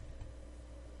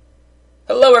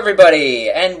Hello, everybody,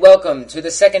 and welcome to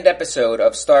the second episode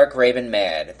of Stark Raven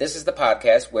Mad. This is the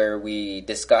podcast where we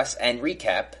discuss and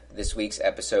recap this week's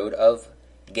episode of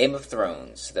Game of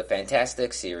Thrones, the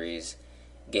fantastic series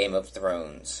Game of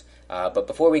Thrones. But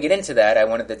before we get into that, I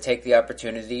wanted to take the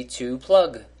opportunity to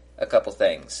plug a couple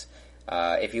things.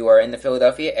 If you are in the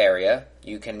Philadelphia area,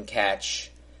 you can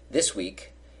catch this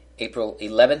week, April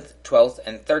 11th, 12th,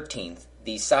 and 13th,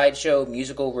 the Sideshow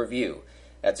Musical Review.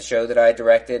 That's a show that I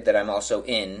directed that I'm also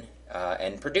in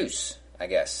and produce, I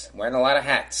guess. Wearing a lot of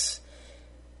hats.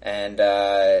 And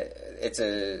it's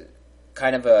a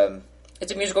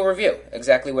musical review,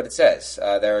 exactly what it says.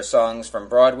 There are songs from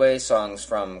Broadway, songs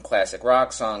from classic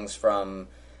rock, songs from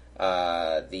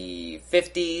the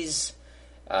 50s.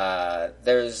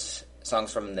 There's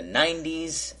songs from the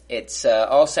 90s. It's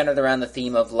all centered around the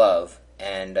theme of love.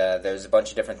 And there's a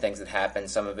bunch of different things that happen.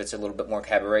 Some of it's a little bit more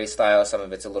cabaret style. Some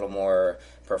of it's a little more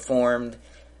performed.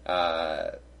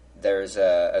 There's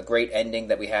a great ending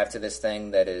that we have to this thing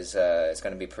that is it's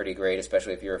going to be pretty great,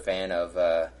 especially if you're a fan of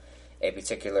a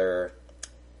particular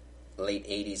late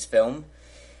 80s film.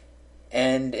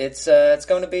 And it's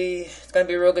going to be a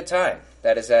real good time.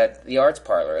 That is at the Arts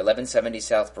Parlor, 1170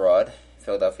 South Broad,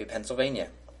 Philadelphia, Pennsylvania.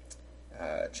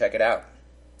 Check it out.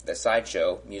 The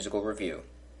Sideshow Musical Review,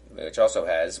 which also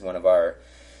has one of our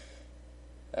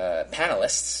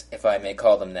panelists, if I may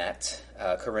call them that,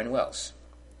 Corinne Wells.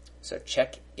 So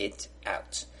check it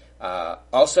out.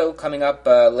 Also coming up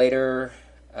later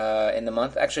in the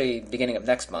month, actually beginning of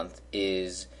next month,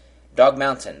 is Dog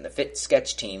Mountain, the Fit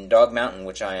Sketch Team, Dog Mountain,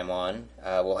 which I am on,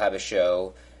 will have a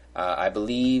show. I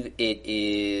believe it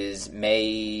is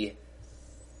May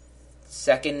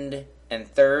 2nd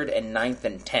and 3rd and 9th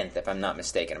and 10th, if I'm not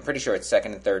mistaken. I'm pretty sure it's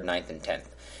 2nd and 3rd, 9th and 10th.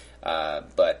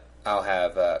 But I'll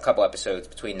have a couple episodes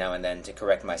between now and then to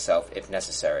correct myself if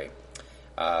necessary.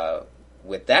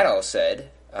 With that all said,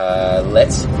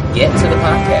 let's get to the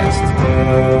podcast.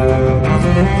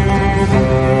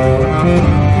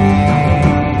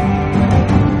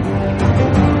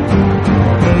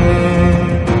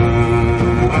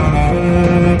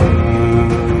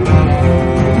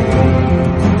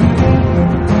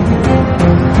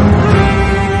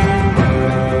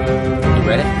 You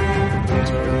ready?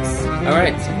 All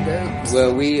right.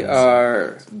 Well, we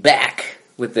are back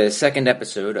with the second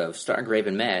episode of Stark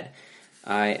Raven Mad.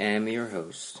 I am your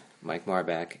host, Mike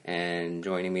Marbach, and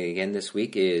joining me again this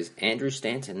week is Andrew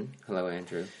Stanton. Hello,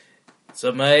 Andrew. What's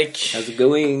up, Mike? How's it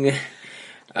going?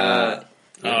 Were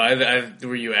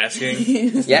you asking?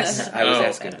 Yes, I was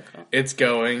asking. It's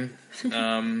going.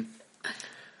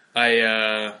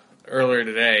 I earlier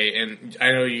today, and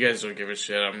I know you guys don't give a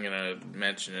shit. I'm gonna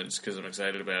mention it just because I'm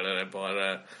excited about it. I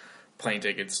bought plane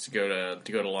tickets to go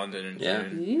to London in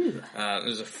June.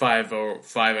 There's a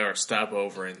 5-hour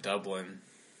stopover in Dublin.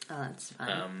 Oh, that's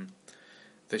fun.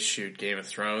 To shoot Game of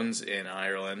Thrones in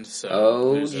Ireland,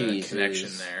 so there's a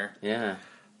connection there. Yeah.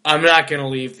 I'm not going to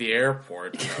leave the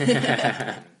airport.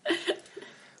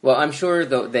 Well, I'm sure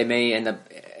though they may end up,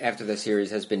 after the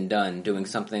series has been done, doing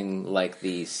something like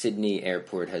the Sydney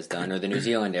airport has done, or the New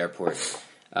Zealand airport,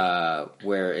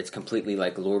 where it's completely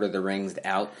like Lord of the Rings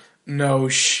out. No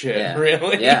shit, Yeah.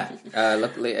 really? Yeah.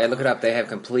 Look it up. They have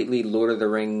completely Lord of the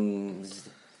Rings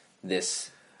this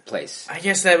place. I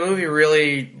guess that movie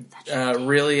really had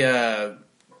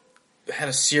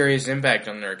a serious impact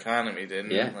on their economy,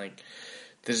 didn't it? Like,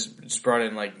 this just brought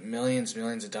in like millions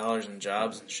of dollars in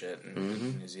jobs and shit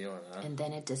in New Zealand, huh? And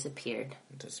then it disappeared.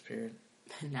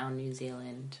 Now New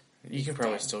Zealand. You can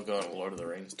probably still go on a Lord of the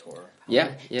Rings tour.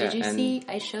 Yeah. Did you see?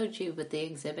 I showed you with the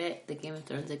exhibit, the Game of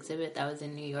Thrones exhibit that was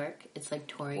in New York. It's like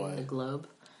touring the globe.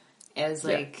 It was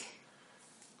like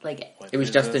it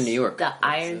was just in New York. The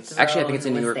Iron Throne. Actually, I think it's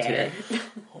in New York there. today.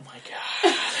 Oh my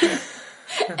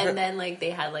god! And then like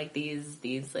they had like these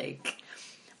like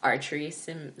archery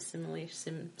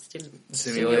simulations.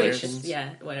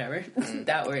 Yeah, whatever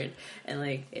that word. And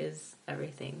like is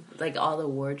everything like all the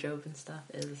wardrobe and stuff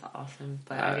is awesome.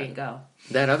 But I didn't go.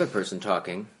 That other person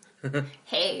talking.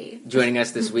 Hey, joining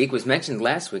us this week was mentioned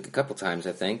last week a couple times,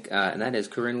 I think, and that is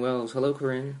Corinne Wells. Hello,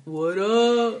 Corinne. What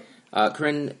up,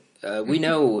 Corinne? We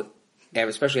know,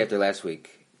 especially after last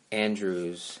week,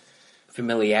 Andrew's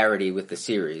familiarity with the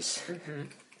series,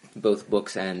 both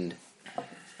books and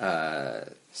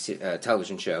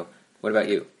television show. What about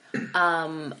you?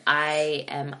 I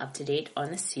am up to date on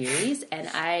the series, and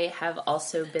I have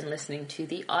also been listening to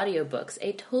the audiobooks,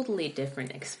 a totally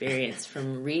different experience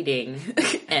from reading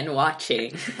and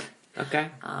watching. Okay.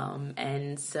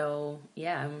 And so,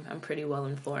 yeah, I'm pretty well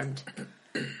informed.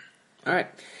 All right.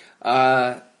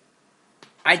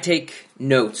 I take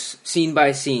notes, scene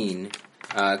by scene,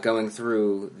 going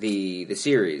through the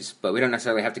series, but we don't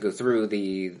necessarily have to go through it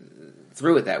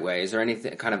that way. Is there any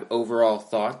kind of overall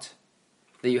thought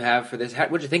that you have for this?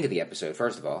 What did you think of the episode,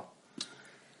 first of all?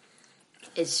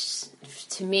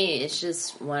 To me, it's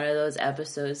just one of those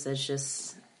episodes that's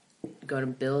just going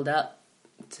to build up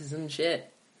to some shit.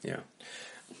 Yeah.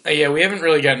 Yeah, we haven't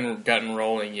really gotten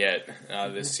rolling yet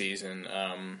this season.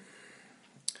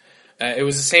 It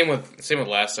was the same with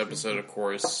last episode, of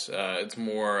course. It's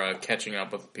more catching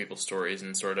up with people's stories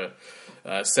and sort of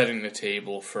setting the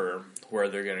table for where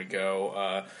they're going to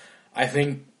go. I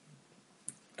think,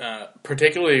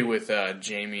 particularly with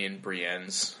Jamie and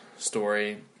Brienne's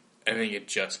story, I think it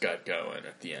just got going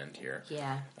at the end here.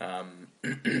 Yeah.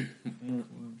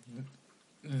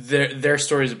 Their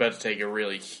story is about to take a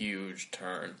really huge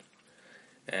turn,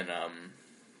 and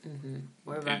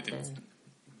we're about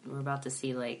to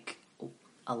see like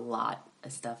a lot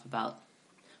of stuff about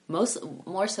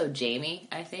more so Jamie.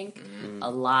 I think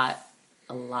a lot.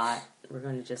 We're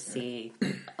going to just see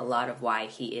a lot of why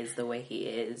he is the way he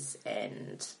is,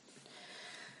 and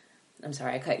I'm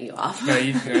sorry I cut you off. No,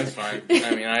 that's fine.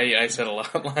 I mean, I said a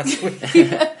lot last week,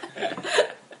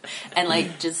 and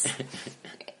like just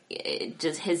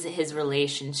his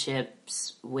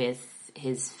relationships with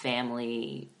his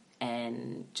family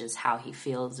and just how he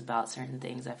feels about certain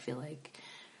things. I feel like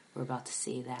we're about to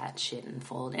see that shit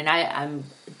unfold. And I'm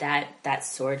that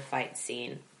sword fight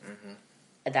scene. Mm-hmm.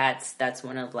 That's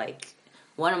one of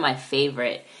my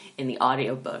favorite in the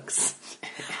audiobooks.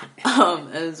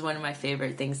 It was one of my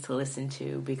favorite things to listen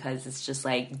to because it's just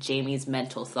like Jamie's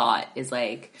mental thought is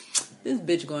like, this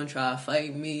bitch gonna try to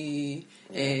fight me,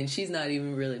 and she's not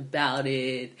even really about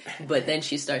it. But then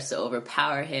she starts to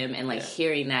overpower him, and like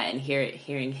hearing that and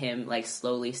hearing him like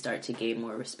slowly start to gain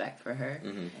more respect for her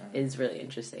is really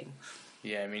interesting.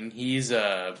 Yeah, I mean he's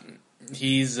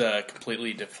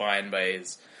completely defined by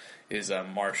his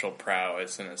martial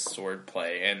prowess and his sword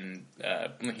play, and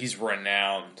he's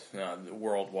renowned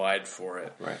worldwide for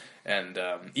it. Right. And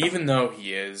even though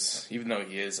he is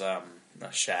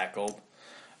shackled.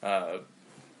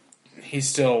 He's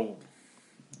still,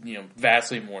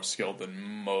 vastly more skilled than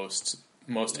most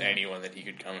anyone that he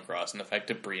could come across, and the fact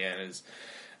that Brienne is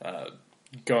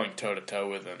going toe to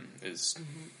toe with him is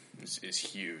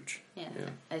huge. Yeah,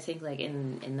 I think like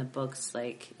in the books,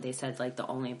 like they said, like the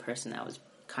only person that was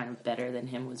kind of better than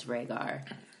him was Rhaegar.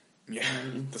 Yeah,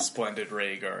 the splendid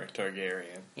Rhaegar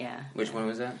Targaryen. Yeah, which one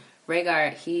was that?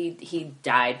 Rhaegar. He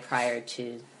died prior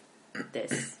to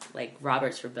this, like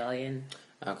Robert's Rebellion.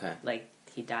 Okay. Like,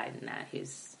 he died in that.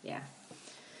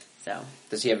 So.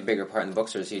 Does he have a bigger part in the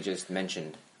books, or is he just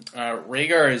mentioned?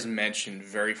 Rhaegar is mentioned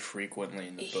very frequently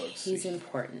in the books. He's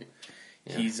important.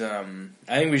 Yeah. He's, I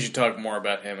think we should talk more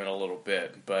about him in a little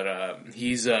bit, but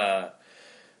he's a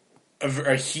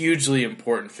hugely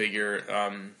important figure,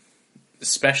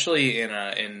 especially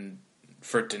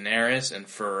for Daenerys and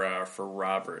for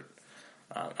Robert.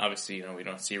 Obviously, we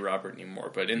don't see Robert anymore,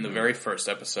 but in the very first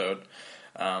episode,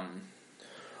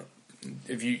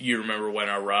 if you remember when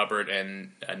Robert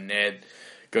and Ned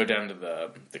go down to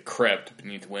the crypt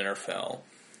beneath Winterfell,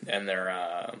 and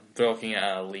they're looking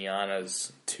at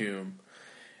Lyanna's tomb,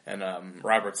 and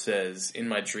Robert says, "In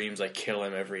my dreams, I kill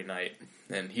him every night,"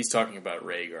 and he's talking about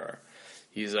Rhaegar.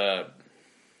 He's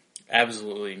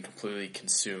absolutely and completely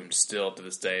consumed still to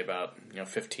this day. About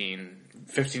 15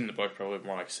 in the book, probably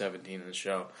more like 17 in the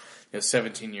show.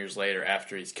 17 years later,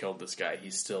 after he's killed this guy,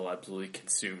 he's still absolutely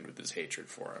consumed with his hatred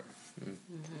for him.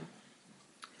 Mm-hmm.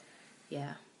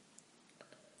 Yeah.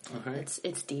 Okay.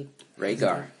 It's deep.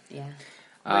 Rhaegar. Yeah.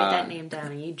 Write that name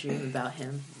down and you dream about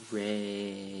him.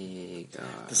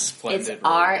 Rhaegar. The splendid It's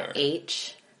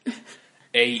R-H...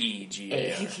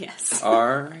 A-E-G-A-R. Yes.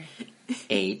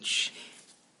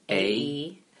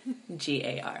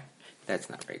 R-H-A-E-G-A-R. That's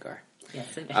not Rhaegar.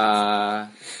 Yes, it is.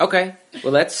 Okay.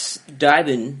 Well, let's dive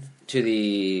into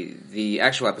the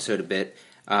actual episode a bit.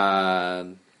 I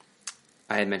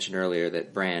had mentioned earlier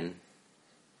that Bran.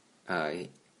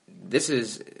 This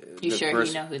is. You sure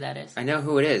first, you know who that is? I know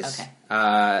who it is. Okay.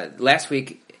 Last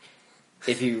week,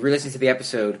 if you re-listen to the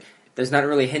episode, there's not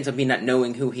really a hint of me not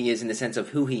knowing who he is in the sense of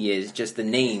who he is, just the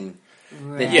name.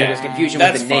 Right. There was confusion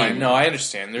with the name. That's fine. No, I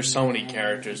understand. There's so many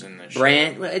characters in this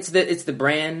Bran. show. Well, it's the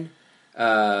Bran,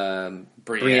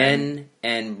 Brienne,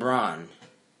 and Bronn.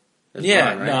 There's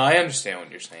yeah, Bronn, right? No, I understand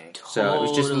what you're saying. So it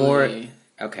was just more.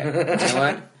 Okay, you know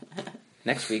what?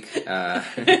 Next week,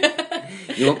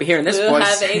 you won't be hearing this we'll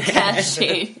voice. Have a cash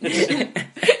change.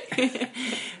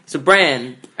 So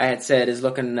Bran, I had said, is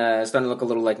starting to look a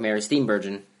little like Mary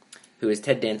Steenburgen, who is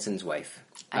Ted Danson's wife.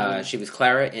 She was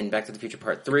Clara in Back to the Future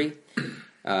Part 3,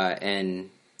 and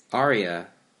Arya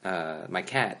my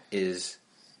cat is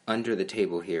under the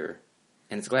table here,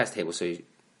 and it's a glass table, so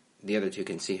the other two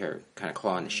can see her kind of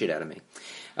clawing the shit out of me.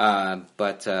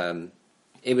 But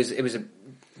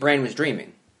Bran was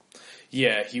dreaming.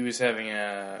 Yeah, he was having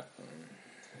a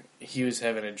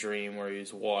dream where he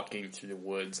was walking through the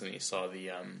woods and he saw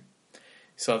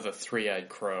the three-eyed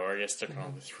crow, or I guess they're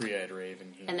called the three-eyed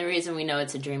raven. And the reason we know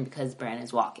it's a dream because Bran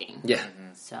is walking. Yeah.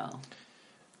 So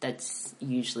that's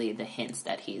usually the hints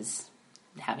that he's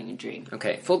having a dream.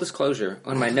 Okay, full disclosure,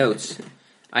 on my notes,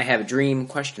 I have dream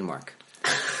question mark.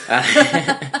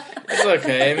 It's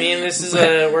okay. I mean,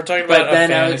 we're talking about a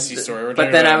fantasy story.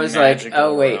 But then I was like,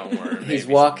 oh wait, he's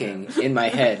walking in my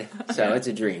head, so it's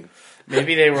a dream.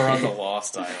 Maybe they were on the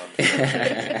Lost Island.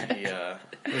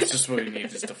 It's just what we need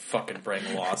is to fucking bring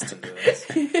Lost into this.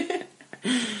 Can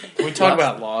we talk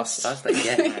about Lost? Lost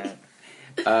again.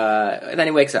 And then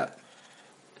he wakes up.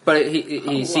 But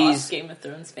he sees Game of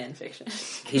Thrones fan fiction.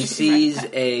 He sees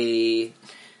a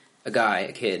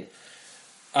kid.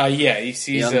 He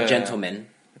sees a young gentleman,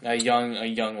 a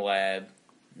young lad.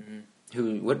 Mm-hmm.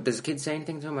 Who? What does the kid say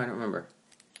anything to him? I don't remember.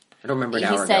 I don't remember. An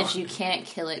hour He says ago. you can't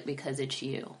kill it because it's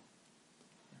you.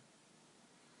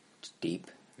 It's deep.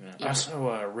 Yeah. I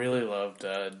also really loved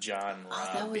John and Rob.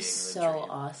 Oh, that was so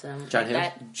awesome. John who?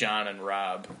 John and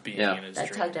Rob being in his dream.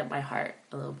 That tugged at my heart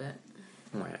a little bit.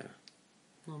 Where?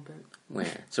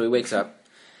 So he wakes up,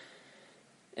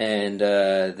 and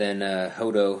then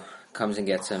Hodor comes and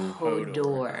gets him.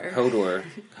 Hodor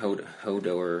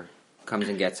comes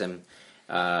and gets him.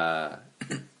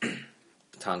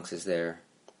 Tonks is there.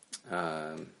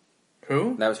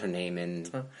 Who? That was her name in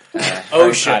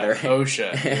Osha.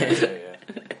 Osha.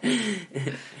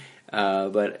 Yeah.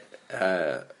 But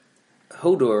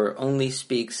Hodor only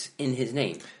speaks in his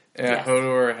name. Yeah, yes.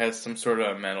 Hodor has some sort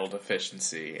of mental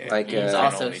deficiency. And he's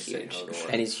also huge.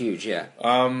 And he's huge, yeah.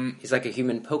 He's like a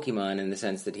human Pokemon in the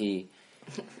sense that he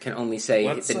can only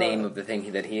say the name of the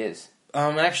thing that he is.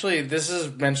 Actually, this is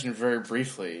mentioned very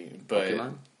briefly, but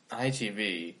Pokemon?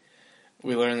 ITV,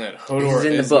 we learned that Hodor is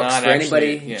in the books. For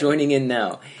anybody joining in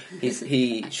now,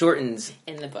 he shortens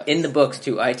in the books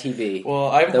to ITV.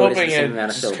 Well, I'm hoping it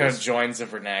just kind of joins the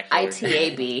vernacular.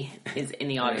 ITAB is in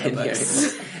the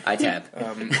audiobooks. ITAB.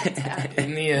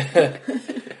 In the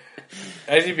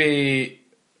ITV,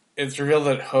 it's revealed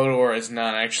that Hodor is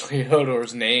not actually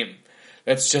Hodor's name.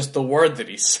 That's just the word that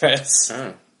he says.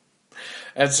 Oh.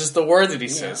 That's just the word that he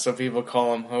says, so people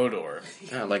call him Hodor.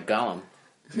 Oh, like Gollum.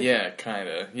 Yeah,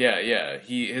 kinda. Yeah.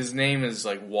 His name is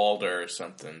like Walder or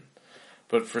something.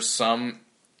 But for some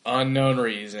unknown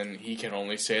reason, he can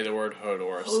only say the word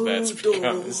Hodor, so that's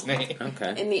become his name.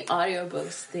 Okay. In the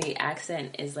audiobooks, the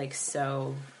accent is like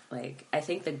so, like, I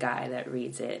think the guy that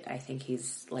reads it, I think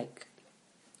he's like,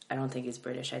 I don't think he's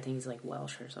British. I think he's like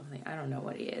Welsh or something. I don't know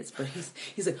what he is, but he's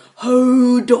like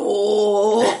Hodor.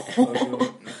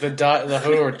 The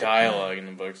Hodor dialogue in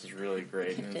the books is really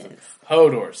great. Like,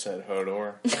 Hodor said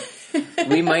Hodor.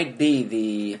 We might be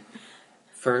the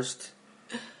first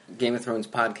Game of Thrones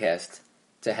podcast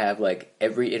to have like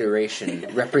every iteration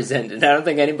represented. I don't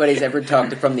think anybody's ever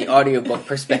talked from the audiobook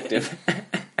perspective.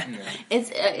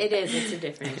 It is. It's a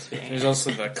different experience. There's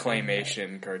also the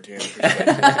claymation cartoon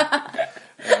perspective.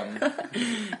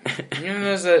 You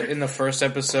know, that in the first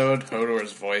episode,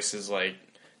 Hodor's voice is like,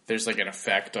 there's like an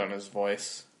effect on his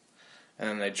voice, and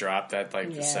then they drop that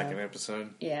like the second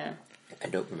episode. Yeah, I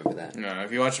don't remember that. No,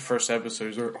 if you watch the first episode,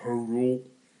 he's like Hodor,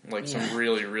 like some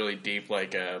really really deep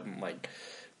like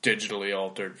digitally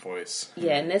altered voice.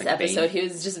 Yeah, in this episode, he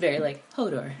was just very like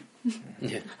Hodor.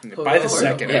 Yeah. By the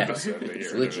second episode,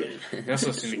 they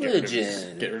also seem to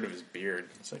get rid of his beard.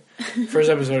 It's like first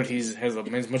episode, he has a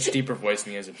much deeper voice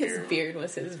than he has a beard. His beard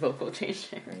was his vocal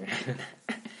changer.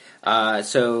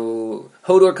 So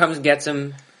Hodor comes and gets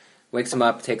him, wakes him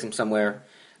up, takes him somewhere.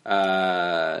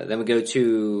 Then we go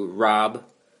to Robb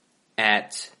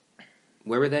at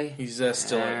where were they? He's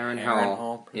still at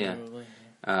Harrenhal. Yeah.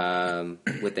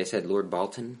 What they said, Lord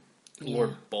Bolton.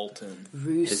 Lord Bolton.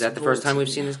 Is that the first time we've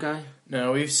seen this guy?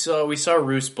 No, we saw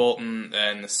Roose Bolton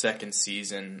in the second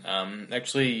season.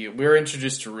 Actually, we were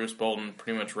introduced to Roose Bolton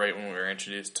pretty much right when we were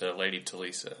introduced to Lady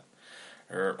Talisa.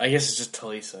 Or, I guess it's just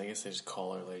Talisa. I guess they just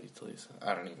call her Lady Talisa.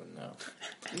 I don't even know.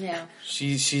 Yeah.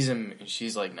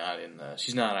 She's like not in the...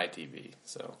 She's not ITV,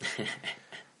 so...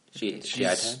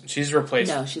 She's replaced...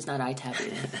 No, she's not ITAB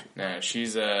either. No,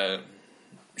 she's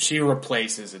she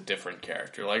replaces a different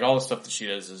character. Like, all the stuff that she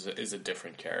does is a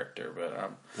different character.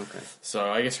 But okay. So,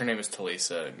 I guess her name is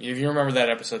Talisa. If you remember that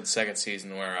episode of the second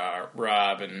season where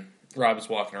Robb is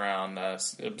walking around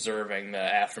observing the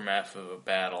aftermath of a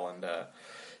battle, and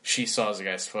she saws the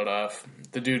guy's foot off.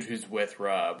 The dude who's with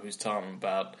Rob, who's telling him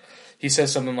about, he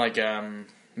says something like,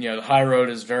 the high road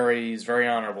is very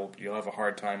honorable, but you'll have a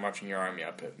hard time marching your army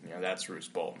up it. That's Roose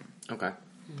Bolton. Okay.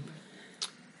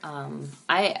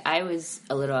 I was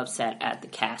a little upset at the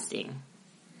casting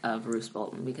of Roose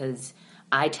Bolton because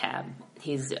ITAB,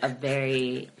 he's a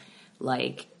very,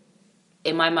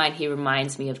 in my mind, he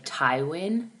reminds me of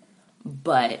Tywin,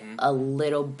 but a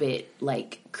little bit,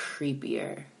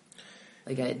 creepier.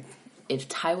 If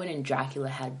Tywin and Dracula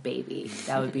had babies,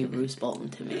 that would be Roose Bolton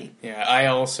to me. Yeah, I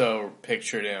also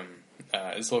pictured him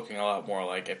as looking a lot more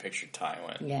like I pictured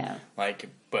Tywin. Yeah.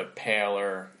 But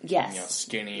paler. Yes.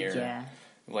 Skinnier. Yeah.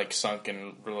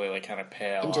 Sunken, really, kind of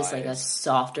pale and just, eyes. a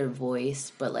softer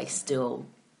voice, but, still,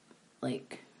 I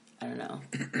don't know.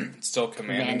 Still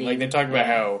commanding. They talk about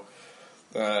how,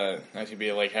 not to be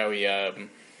how he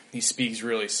speaks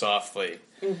really softly.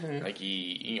 Mm-hmm.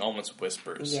 He almost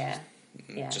whispers. Yeah.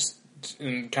 Yeah. Just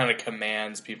kind of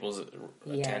commands people's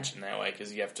attention that way,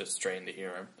 because you have to strain to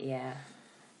hear him. Yeah.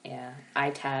 Yeah.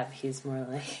 ITAB, he's more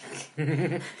like...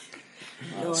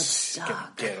 Lord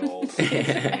Stark. Get old.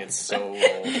 It's so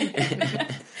old.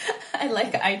 I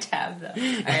like ITAB, though.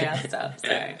 Alright, I'll stop.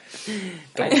 Sorry.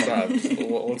 Don't stop.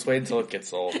 Let's wait until it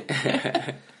gets old.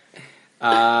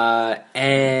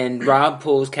 And Rob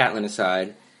pulls Catelyn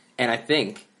aside, and I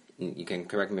think, you can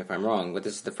correct me if I'm wrong, but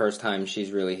this is the first time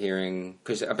she's really hearing,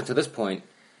 because up until this point,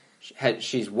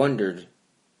 she's wondered,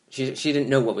 she didn't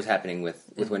know what was happening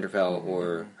with Winterfell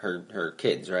or her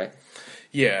kids, right?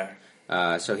 Yeah.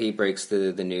 So he breaks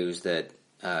the news that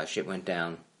shit went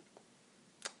down,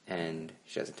 and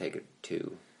she doesn't take it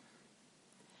too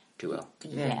well.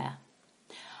 Yeah.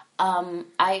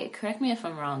 Correct me if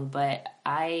I'm wrong, but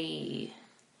I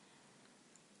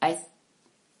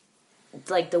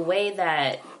the way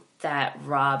that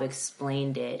Rob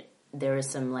explained it, there was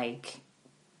some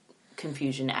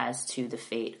confusion as to the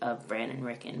fate of Bran and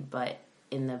Rickon, but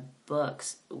in the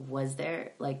books, was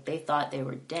there they thought they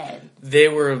were dead? They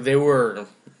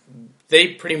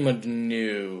pretty much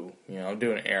knew, I'm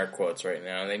doing air quotes right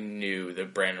now, they knew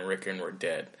that Bran and Rickon were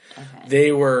dead.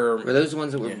 Okay. Were those the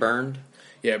ones that were burned?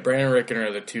 Yeah, Bran and Rickon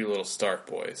are the two little Stark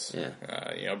boys. Yeah.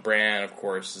 Bran, of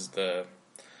course, is the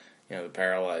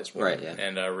paralyzed one. Right, yeah.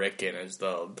 And Rickon is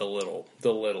the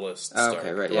littlest Stark.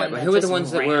 Okay, right, yeah. But who were the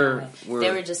ones that were...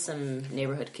 They were just some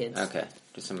neighborhood kids. Okay,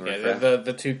 just some... Yeah,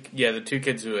 the two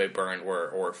kids who they burned were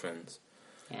orphans.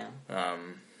 Yeah.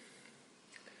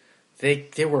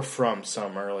 They were from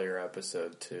some earlier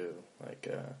episode, too.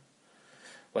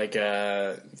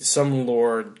 Some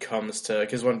lord comes to...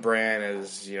 Because when Bran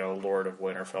is, Lord of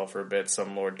Winterfell for a bit,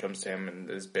 some lord comes to him and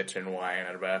is bitching and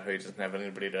whining about how he doesn't have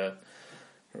anybody to...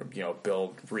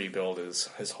 rebuild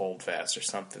his holdfast or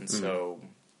something. Mm-hmm. So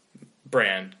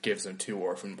Bran gives him two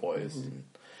orphan boys. Mm-hmm.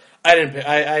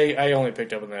 I only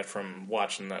picked up on that from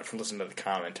listening to the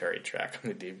commentary track on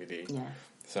the DVD. Yeah.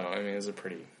 So it was a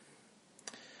pretty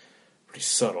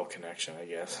subtle connection, I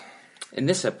guess. In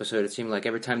this episode, it seemed like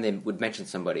every time they would mention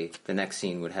somebody, the next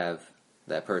scene would have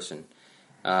that person.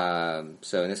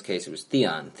 So in this case, it was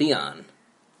Theon. Theon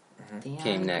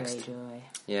came next. Greyjoy.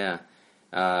 Yeah.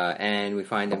 And we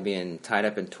find him being tied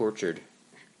up and tortured.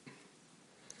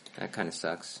 That kind of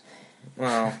sucks.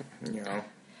 Well,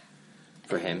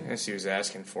 for him. I guess he was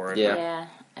asking for it. Yeah. Yeah.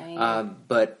 I mean,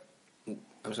 but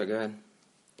I'm sorry. Go ahead.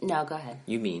 No, go ahead.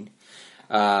 You mean?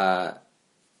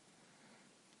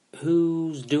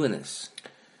 Who's doing this?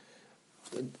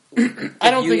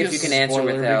 I don't think if you can answer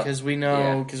without, because we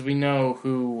know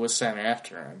who was sent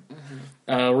after him.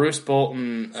 Mm-hmm. Roose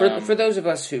Bolton. For those of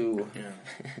us who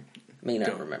may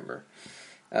not remember,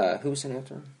 who was sent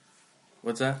after him?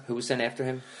 What's that? Who was sent after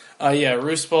him?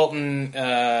 Roose Bolton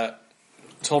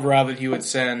told Rob that he would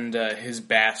send his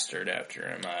bastard after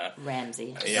him.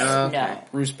 Ramsay. Yeah. No.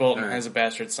 Roose Bolton has a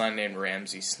bastard son named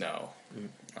Ramsay Snow.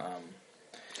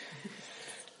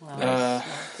 Right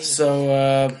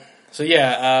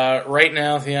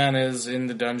now Theon is in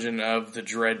the dungeon of the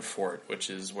Dreadfort,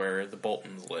 which is where the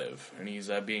Boltons live, and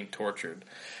he's being tortured.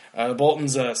 The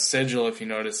Boltons' sigil, if you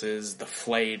notice, is the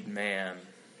Flayed Man,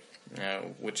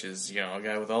 which is, a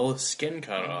guy with all his skin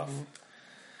cut off.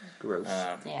 Gross.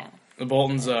 Yeah. The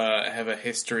Boltons have a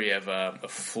history of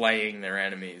flaying their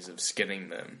enemies, of skinning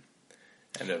them.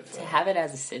 And to have it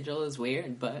as a sigil is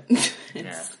weird, but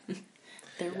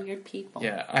they're weird people.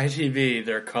 Yeah, ITV,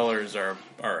 their colors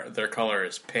their color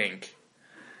is pink.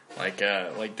 Like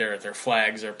their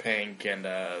flags are pink, and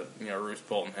Roose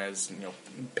Bolton has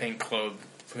pink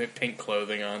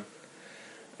clothing on.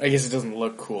 I guess it doesn't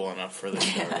look cool enough for the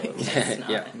show.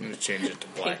 Yeah, I'm gonna change it to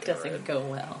black. Pink doesn't go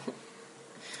well.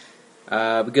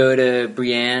 We go to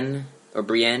Brienne or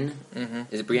Brienne. Mm-hmm.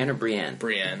 Is it Brienne or Brienne?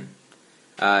 Brienne.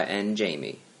 And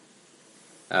Jaime.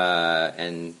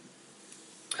 And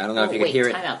I don't know if you can hear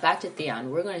it. Time out. Back to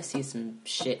Theon. We're going to see some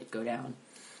shit go down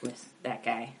with that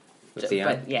guy. With Theon?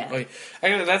 But, yeah.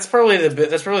 That's probably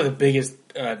the biggest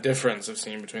difference I've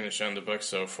seen between the show and the book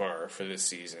so far for this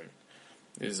season.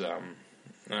 Is in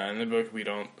the book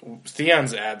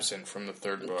Theon's absent from the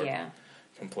third book. Yeah.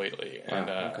 Completely. And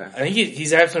okay. I think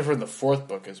he's absent from the fourth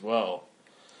book as well.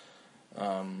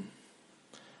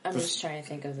 I'm just trying to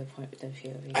think of the point of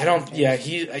view.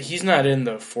 He's not in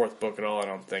the fourth book at all, I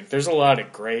don't think. There's a lot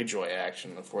of Greyjoy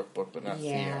action in the fourth book, but not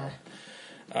Theon.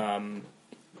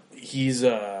 He's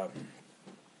the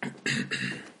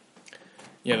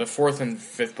fourth and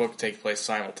fifth book take place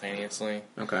simultaneously.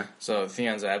 Okay. So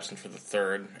Theon's absent for the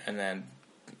third, and then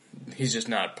he's just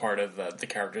not part of the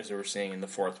characters that we're seeing in the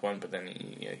fourth one, but then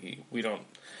we don't...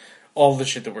 All the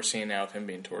shit that we're seeing now with him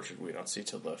being tortured, we don't see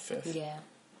till the fifth. Yeah.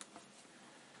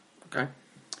 Okay.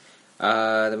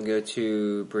 Then we go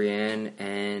to Brienne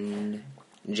and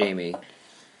Jaime. We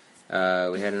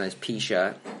had a nice pea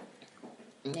shot.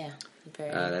 Yeah.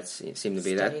 Very that seemed to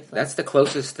be that. That's the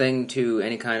closest thing to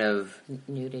any kind of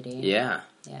nudity. Yeah.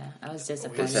 Yeah. I was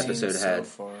disappointed. This episode had. So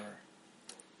far.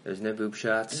 There's no boob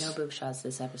shots. No boob shots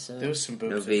this episode. There was some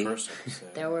boobs the first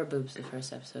episode. There were boobs the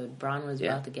first episode. Bronn was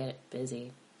about to get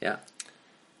busy. Yeah.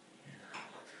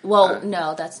 Well,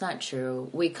 no, that's not true.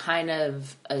 We kind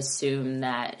of assumed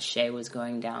that Shae was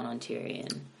going down on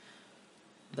Tyrion,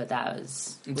 but that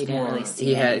was we didn't really see.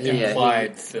 He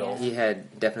had filth. He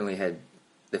had definitely had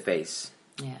the face.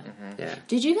 Yeah. Mm-hmm. Yeah.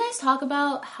 Did you guys talk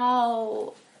about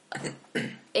how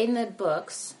in the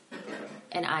books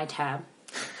and iTab,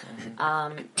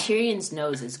 Tyrion's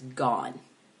nose is gone?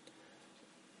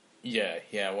 Yeah.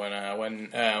 When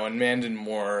Mandon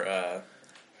Moore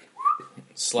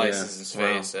slices his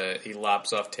face, he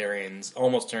lops off Tyrion's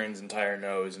entire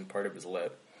nose and part of his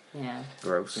lip. Yeah,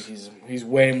 gross. So he's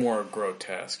way more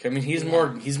grotesque. I mean, he's more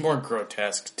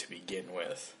grotesque to begin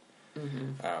with.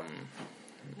 Mm-hmm.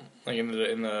 Like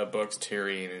in the books,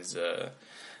 Tyrion is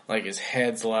like his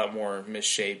head's a lot more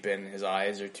misshapen. His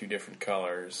eyes are two different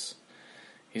colors.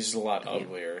 He's just a lot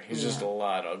uglier. He's just a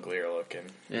lot uglier looking.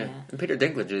 Yeah. And Peter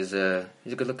Dinklage is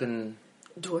he's a good looking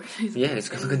dwarf. He's a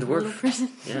good looking dwarf.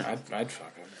 Yeah, I'd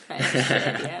fuck him.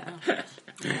 Yeah.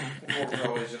 Dwarves are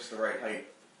always just the right height.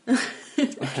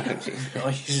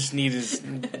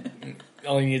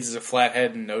 All he needs is a flat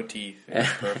head and no teeth.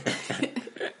 That's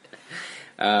perfect.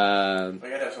 I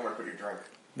gotta have somewhere to put your drink.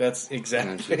 That's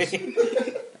exactly.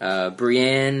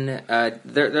 Brienne,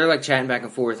 they're like chatting back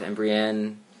and forth, and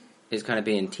Brienne is kind of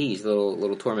being teased, a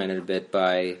little tormented a bit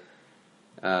by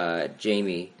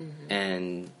Jaime,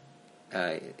 and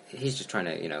he's just trying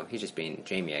to, he's just being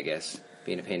Jaime, I guess,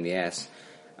 being a pain in the ass.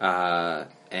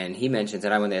 And he mentions,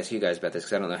 and I wanted to ask you guys about this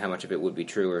because I don't know how much of it would be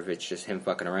true or if it's just him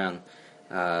fucking around,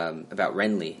 about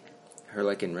Renly, her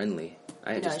liking Renly.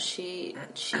 She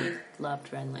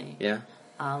loved Renly. Yeah.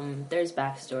 There's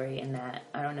backstory in that.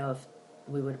 I don't know if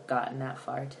we would have gotten that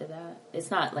far to that. It's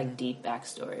not like deep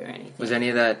backstory or anything. Was any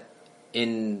of that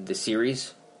in the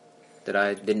series that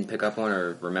I didn't pick up on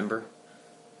or remember?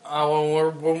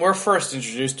 When we're first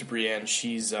introduced to Brienne,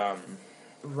 she's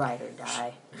ride or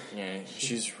die. Yeah,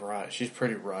 she's right. She's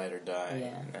pretty ride or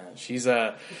die. Yeah. She's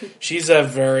a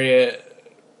very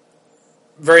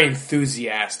very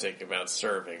enthusiastic about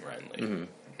serving Renly. Mm-hmm.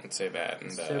 I'd say that.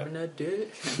 And, serving a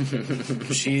dick.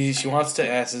 She wants to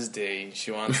SSD.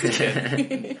 She wants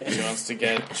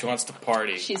to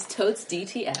party. She's totes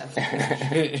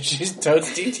DTF. She's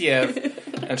totes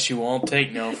DTF, and she won't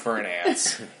take no for an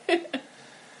ass.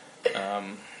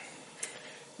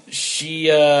 She.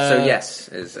 So yes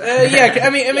is. Yeah, I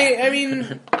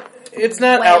mean, it's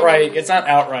not outright. It's not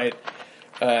outright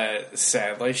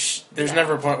sad. Like there's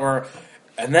never a point where.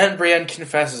 And then Brienne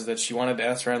confesses that she wanted to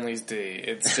ask Renly's D.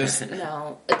 It's just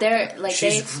no. They're like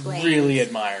they explained really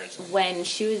admires him.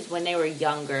 when they were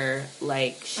younger.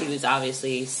 Like she was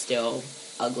obviously still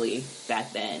ugly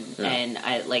back then, and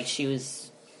she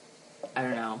was. I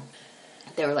don't know.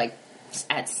 They were like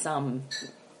at some.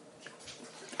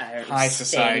 High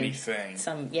society thing.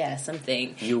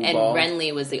 Something. You and ball.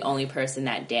 Renly was the only person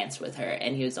that danced with her,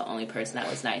 and he was the only person that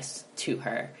was nice to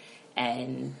her.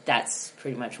 And that's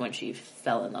pretty much when she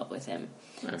fell in love with him.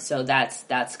 Yeah. So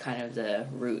that's kind of the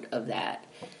root of that.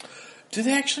 Do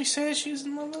they actually say that she's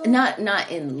in love with him?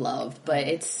 Not in love, but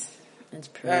it's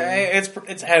pretty.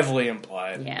 It's heavily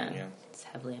implied. Yeah, it's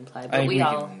heavily implied. But we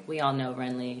all know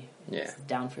Renly is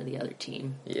down for the other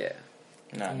team. Yeah.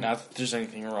 Not that there's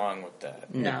anything wrong with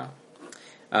that. No.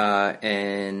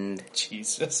 And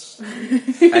Jesus.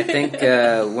 I think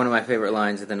one of my favorite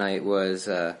lines of the night was,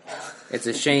 "It's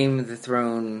a shame the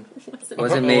throne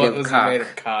wasn't made of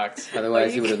cocks.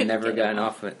 Otherwise, he would have never gotten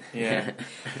off it." Yeah,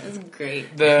 that's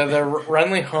great. The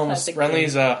Renly's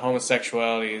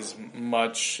homosexuality is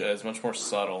much more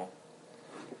subtle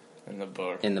in the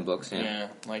book. In the books, yeah.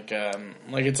 Yeah,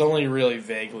 like it's only really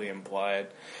vaguely implied.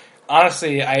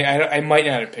 Honestly, I might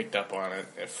not have picked up on it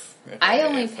if I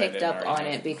only picked up on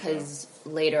it because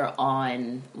later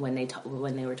on when they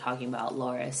were talking about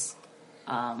Loras,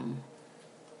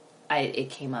 it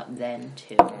came up then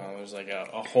too. There's like a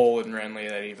hole in Renly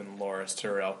that even Loras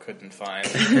Tyrell couldn't find.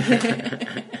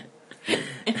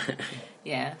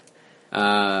 Yeah.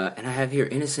 And I have here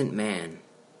innocent man.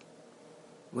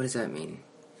 What does that mean?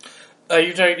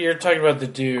 You're talking about the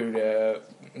dude.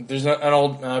 There's an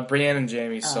old Brienne and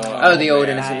Jaime saw. The old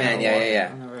innocent man.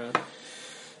 Yeah. On the road.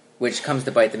 Which comes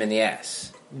to bite them in the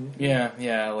ass. Yeah.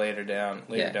 Later down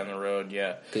the road.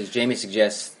 Yeah, because Jaime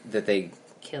suggests that they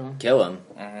kill him.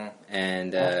 Uh-huh.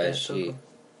 And she.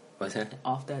 What's that?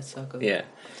 Off that sucker. Yeah.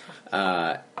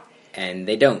 And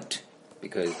they don't,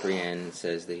 because Brienne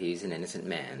says that he's an innocent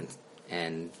man,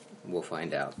 and we'll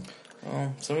find out.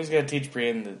 Well, somebody's got to teach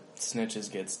Brienne that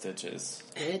snitches get stitches.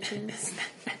 Bitches.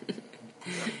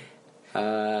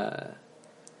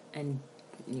 And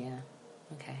yeah,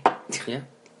 okay. Yeah.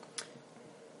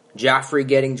 Joffrey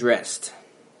getting dressed.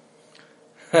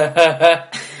 I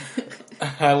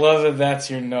love that. That's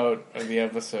your note of the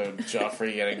episode.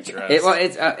 Joffrey getting dressed.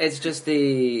 It's just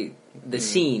the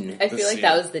scene. I feel like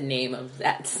that was the name of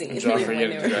that scene. Joffrey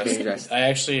getting dressed. I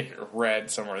actually read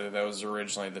somewhere that was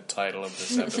originally the title of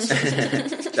this episode.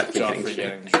 Joffrey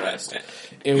getting dressed.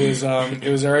 It was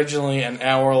originally an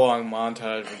hour-long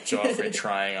montage with Joffrey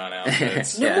trying on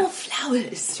outfits. No more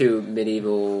flowers. To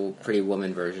medieval Pretty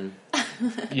Woman version.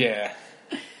 Yeah.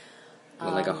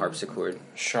 With like a harpsichord.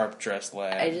 Sharp-dressed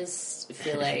lad. I just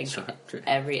feel like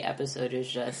every episode is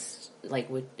just, like,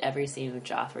 with every scene with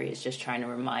Joffrey is just trying to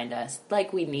remind us,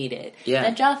 like we need it,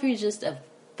 that Joffrey is just a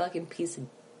fucking piece of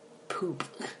poop.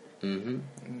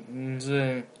 Mm-hmm. He's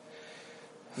a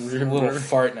little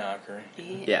fart knocker.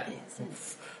 Yeah.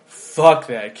 Fuck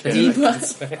that kid.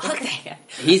 Fuck that.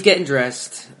 He's getting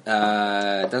dressed.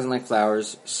 Doesn't like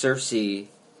flowers. Cersei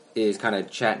is kind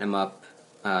of chatting him up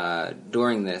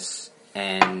during this.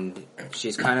 And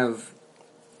she's kind of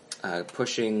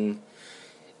pushing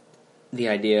the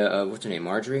idea of, what's her name,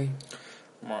 Marjorie?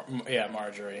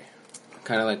 Marjorie.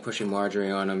 Kind of like pushing Marjorie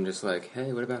on him, just like,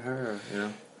 hey, what about her?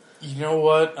 You know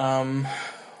what?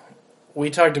 We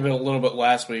talked a little bit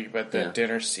last week about the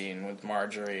dinner scene with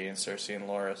Marjorie and Cersei and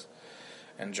Loras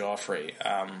and Joffrey.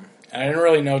 And I didn't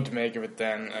really know what to make of it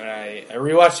then. And I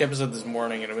rewatched the episode this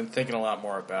morning, and I've been thinking a lot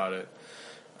more about it.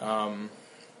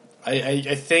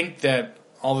 I think that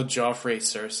all the Joffrey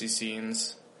Cersei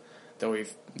scenes that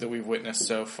we've witnessed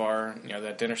so far,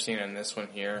 that dinner scene and this one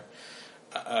here,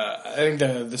 I think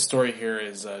the story here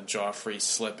is Joffrey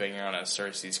slipping out of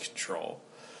Cersei's control.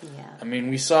 Yeah. I mean,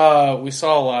 we saw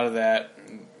a lot of that,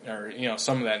 or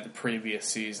some of that in the previous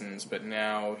seasons, but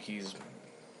now he's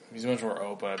much more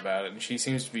open about it, and she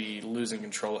seems to be losing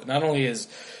control. Not only is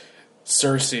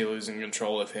Cersei losing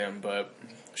control of him, but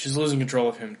she's losing control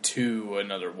of him to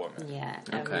another woman. Yeah.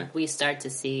 Okay. We start to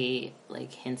see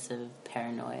like hints of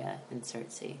paranoia in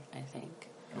Cersei, I think.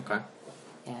 Okay.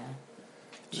 Yeah.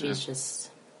 She's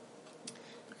just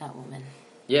that woman.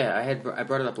 Yeah, I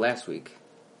brought it up last week.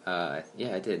 I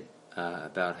did.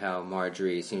 About how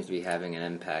Marjorie seems to be having an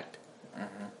impact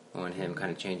on him,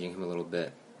 kind of changing him a little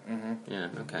bit. Mm-hmm. Yeah,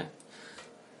 okay.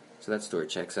 So that story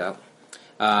checks out.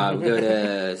 We go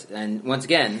to, and once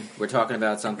again, we're talking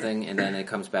about something, and then it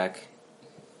comes back,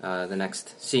 the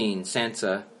next scene,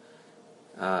 Sansa,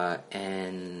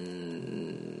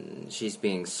 and she's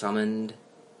being summoned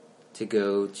to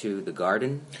go to the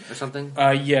garden or something?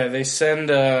 They send,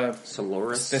 Sir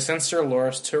Loras? They send Sir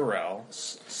Loras Tyrell.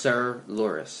 Sir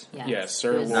Loras. Yeah,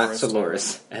 Sir Loras. Not Sir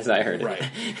Loras, as I heard it. Right.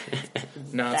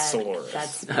 Not Sir Loras.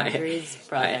 That's Marjorie's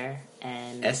brother.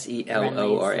 And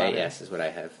Seloras is what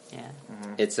I have. Yeah.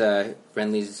 Mm-hmm. It's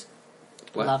Renly's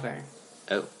lover.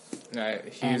 Oh.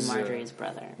 He's, and Marjorie's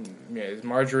brother. Yeah, he's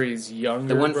Marjorie's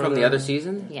younger The one brother. from the other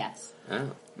season? Yes.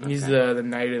 Oh. Okay. He's the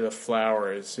Knight of the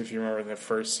Flowers. If you remember in the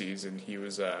first season, he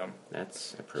was.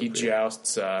 That's appropriate. He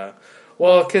jousts.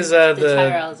 Because the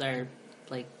Tyrells are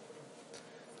like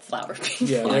flower people.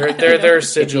 Yeah, their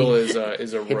sigil is a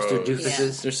rose.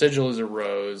 Doofuses. Their sigil is a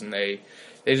rose, and they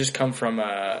just come from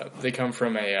a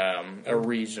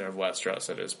region of Westeros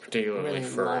that is particularly really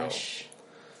fertile. Lush,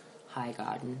 high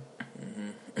garden.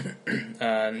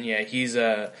 Mm-hmm. He's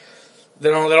they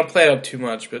don't play it up too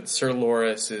much, but Sir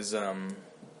Loras is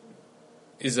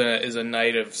a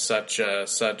knight of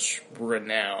such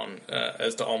renown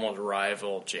as to almost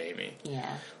rival Jaime.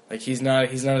 Yeah. Like he's not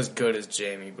as good as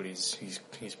Jaime, but he's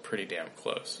pretty damn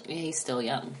close. Yeah, he's still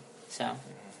young, so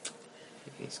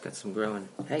he's got some growing.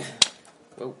 Hey,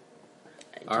 whoa,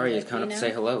 Arya's coming up to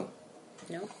say hello.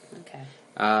 Nope. Okay.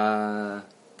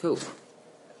 Cool.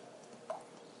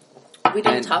 We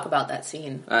didn't talk about that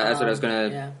scene. That's what I was gonna.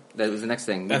 Yeah. That was the next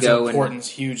thing. That's an important,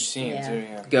 huge scene too.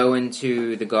 Yeah. Go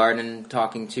into the garden,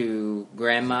 talking to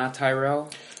Grandma Tyrell.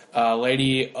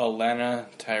 Lady Olenna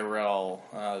Tyrell,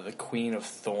 the Queen of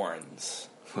Thorns.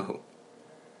 Whoa.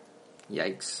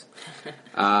 Yikes.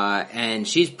 And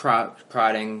she's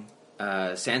prodding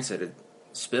Sansa to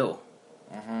spill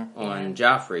on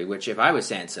Joffrey, which if I was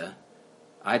Sansa,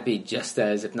 I'd be just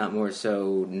as, if not more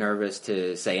so, nervous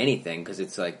to say anything, because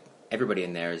it's like everybody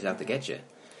in there is out to get you.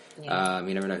 Yeah.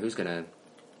 You never know who's going to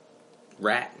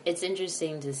rat. It's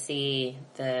interesting to see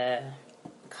the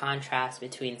contrast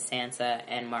between Sansa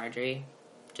and Marjorie,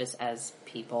 just as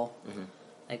people. Mm-hmm.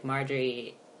 Like,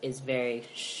 Marjorie is very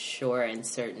sure and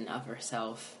certain of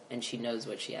herself, and she knows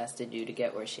what she has to do to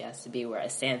get where she has to be,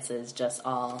 whereas Sansa is just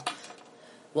all,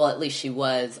 well, at least she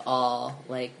was all,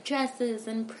 like, dresses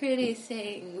and pretty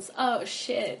things. Oh,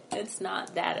 shit. It's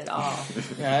not that at all.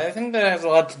 Yeah, I think that has a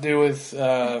lot to do with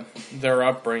their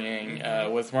upbringing,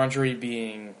 with Marjorie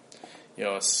being, you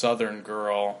know, a southern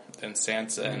girl, and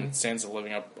Sansa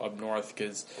living up north,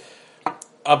 because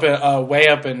way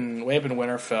up in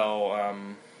Winterfell,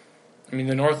 I mean,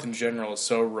 the north in general is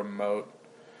so remote,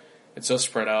 it's so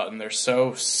spread out, and they're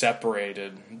so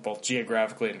separated, both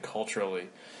geographically and culturally,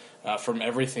 from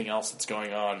everything else that's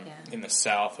going on in the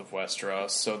south of Westeros.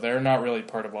 So they're not really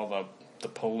part of all the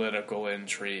political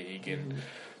intrigue and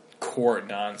court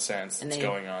nonsense that's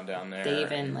going on down there. They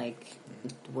even,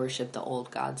 worship the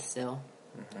old gods still.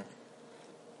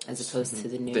 As opposed to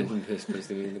the new. Supposed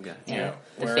to be the gods. Yeah.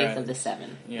 The faith of the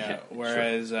seven. Yeah.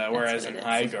 Whereas in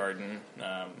Highgarden,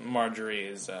 Marjorie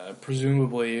is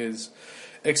presumably is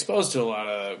exposed to a lot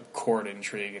of court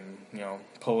intrigue and, you know,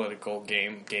 political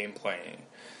game playing.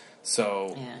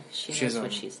 So she knows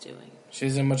what she's doing. She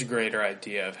has a much greater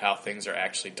idea of how things are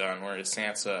actually done, whereas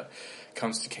Sansa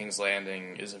comes to King's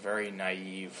Landing is a very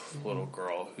naive little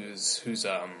girl whose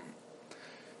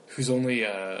only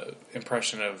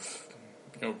impression of,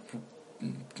 you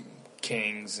know,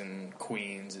 kings and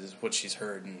queens is what she's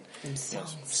heard in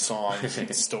songs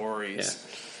and stories.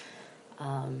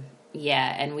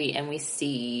 And we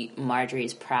see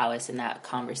Marjorie's prowess in that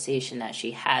conversation that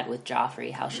she had with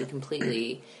Joffrey, how she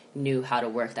completely knew how to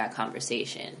work that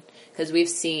conversation. Because we've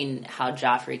seen how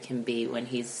Joffrey can be when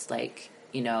he's like,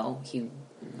 you know, he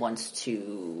wants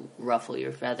to ruffle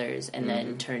your feathers and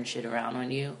then turn shit around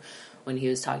on you. When he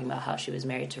was talking about how she was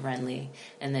married to Renly,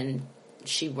 and then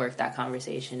she worked that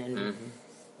conversation, and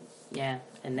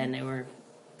and then they were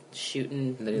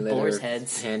shooting boars'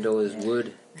 heads. Handle his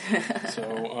wood.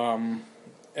 So,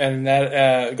 and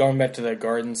that going back to that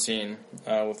garden scene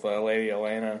with Lady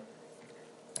Olenna,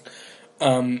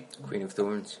 Queen of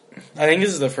Thorns. I think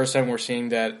this is the first time we're seeing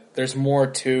that there's more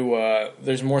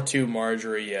to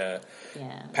Marjorie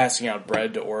passing out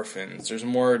bread to orphans. There's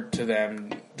more to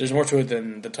them. There's more to it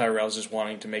than the Tyrells just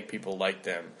wanting to make people like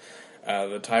them.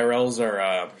 The Tyrells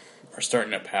are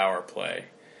starting a power play,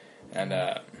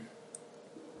 and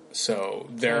so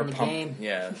they're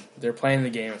they're playing the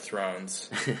Game of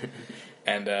Thrones.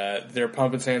 And they're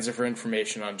pumping Sansa for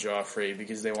information on Joffrey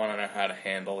because they want to know how to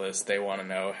handle this. They want to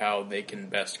know how they can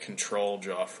best control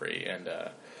Joffrey and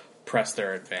press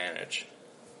their advantage.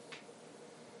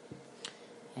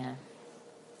 Yeah.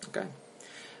 Okay.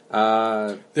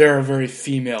 They're a very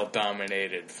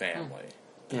female-dominated family,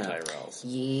 the Tyrells.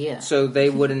 Yeah. So they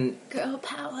wouldn't Girl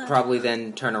power. Probably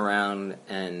then turn around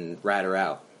and rat her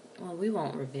out. Well, we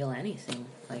won't reveal anything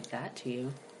like that to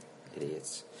you.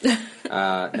 Idiots.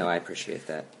 No, I appreciate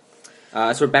that.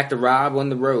 So we're back to Robb on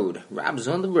the road. Robb's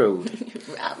on the road.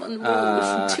 Robb on the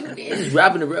road. Tune in.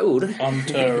 Robb on the road.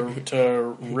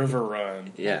 To River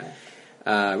Run. Yeah.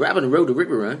 Robb on the road to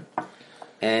River Run.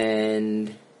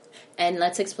 And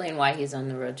let's explain why he's on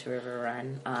the road to River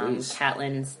Run.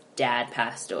 Catelyn's dad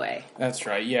passed away. That's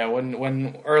right. Yeah,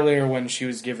 when earlier when she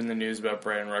was given the news about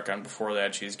Bran Ruckon, before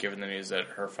that she was given the news that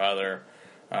her father,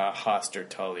 Hoster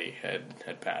Tully,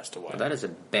 had passed away. Well, that is a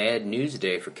bad news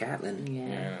day for Catelyn.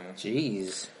 Yeah.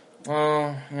 Jeez.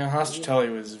 Well, Hoster Tully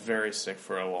was very sick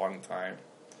for a long time.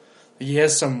 He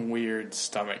has some weird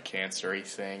stomach cancer-y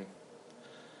thing.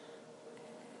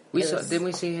 Didn't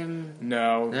we see him?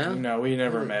 No, we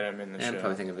never met him in the show. I'm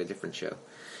probably thinking of a different show.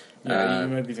 Yeah, you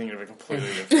might be thinking of a completely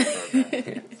different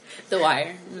program. The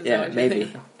Wire. Yeah,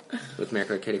 maybe. With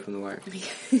Miracle Kitty from The Wire.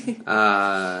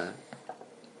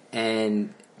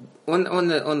 And on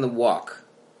the walk,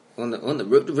 on the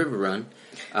river run,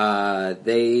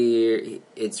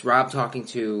 it's Rob talking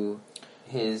to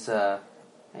his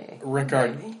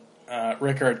Rickard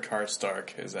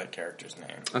Karstark is that character's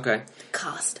name. Okay.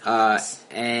 Karstark.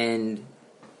 And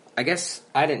I guess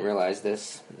I didn't realize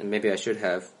this, and maybe I should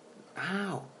have.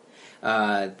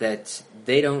 That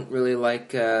they don't really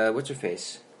like what's her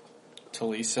face?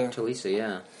 Talisa,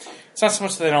 yeah. It's not so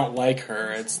much that they don't like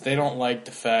her; it's they don't like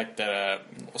the fact that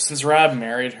since Rob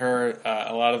married her,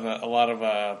 a lot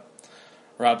of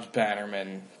Rob's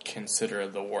bannermen consider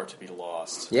the war to be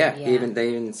lost. Yeah. They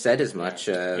even said as much.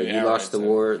 We lost the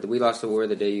war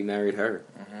the day you married her.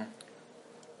 Mm-hmm.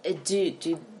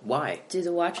 Why? Do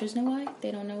the Watchers know why?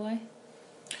 They don't know why.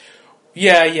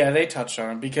 Yeah, they touched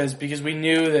on it because we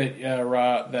knew that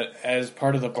Rob, that as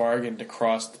part of the bargain to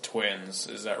cross the twins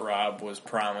is that Rob was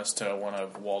promised to one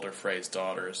of Walder Frey's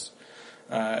daughters.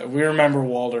 We remember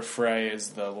Walder Frey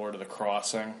is the Lord of the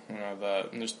Crossing.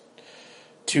 There's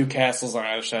 2 castles on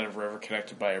either side of the river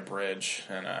connected by a bridge,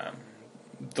 and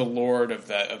the Lord of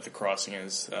the crossing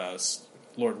is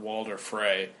Lord Walder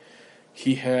Frey.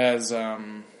 He has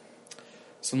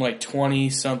some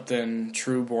 20-something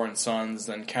true-born sons,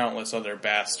 then countless other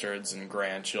bastards and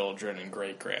grandchildren and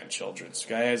great-grandchildren. This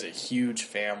guy has a huge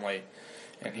family,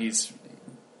 and he's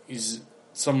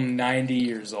some 90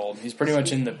 years old. He's pretty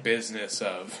much in the business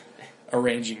of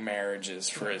arranging marriages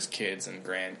for his kids and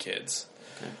grandkids.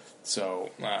 Okay. So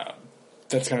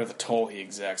that's kind of the toll he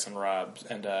exacts on Rob.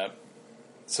 And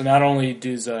so not only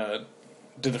do the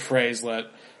Freys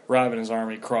let Rob and his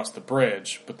army cross the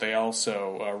bridge, but they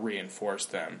also reinforce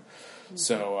them. Mm-hmm.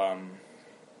 So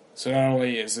not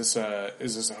only is this a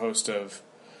host of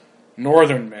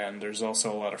northern men, there's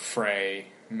also a lot of Frey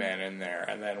men in there.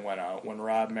 And then when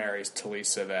Rob marries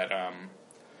Talisa, that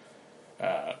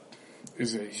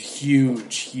is a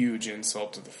huge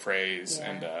insult to the Freys,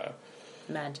 and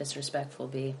mad disrespectful.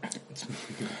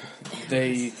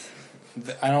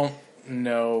 I don't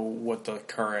know what the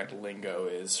current lingo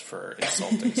is for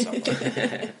insulting someone.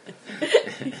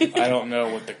 I don't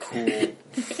know what the cool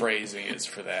phrasing is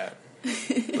for that.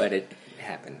 But it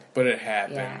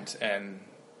happened. And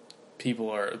people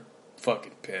are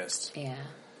fucking pissed. Yeah.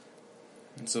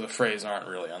 And so the Freys aren't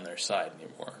really on their side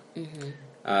anymore. Mm-hmm.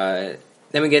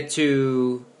 Then we get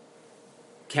to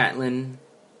Catelyn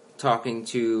talking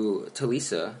to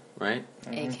Talisa, right?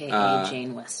 A.K.A.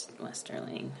 Jane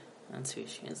Westerling. That's who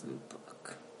she is in the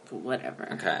book. But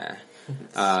whatever. Okay.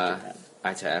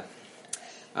 ITAB.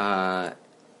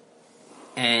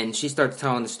 And she starts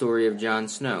telling the story of Jon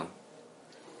Snow.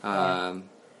 Right?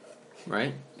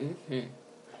 Mm-hmm.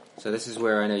 So this is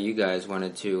where I know you guys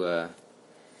wanted to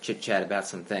chit-chat about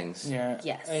some things. Yeah.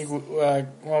 Yes. I think,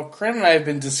 Corinne and I have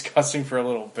been discussing for a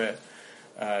little bit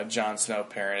Jon Snow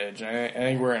parentage. I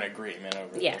think we're in agreement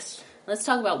over this. Yes. Let's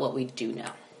talk about what we do know.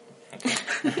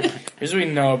 Here's what we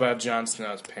know about Jon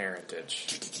Snow's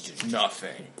parentage.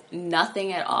 Nothing.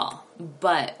 Nothing at all.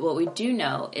 But what we do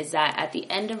know is that at the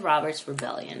end of Robert's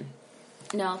Rebellion,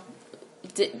 let's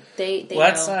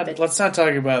not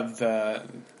talk about the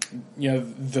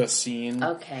scene.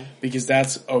 Okay. Because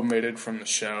that's omitted from the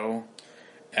show,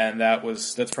 and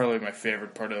that's probably my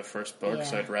favorite part of the first book. Yeah.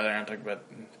 So I'd rather not talk about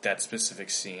that specific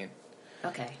scene.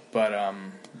 Okay. But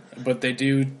they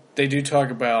do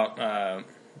talk about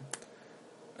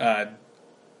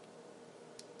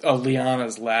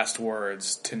Lyanna's last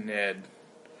words to Ned,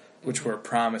 which were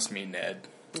 "Promise me, Ned."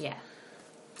 Yeah.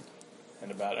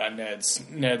 And about Ned's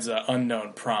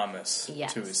unknown promise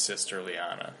to his sister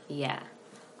Lyanna. Yeah.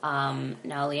 Now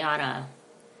Lyanna,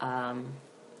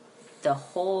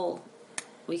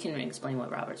 we can explain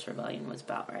what Robert's Rebellion was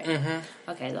about, right? Mm-hmm.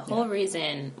 Okay, the whole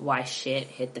reason why shit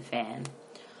hit the fan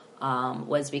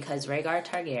was because Rhaegar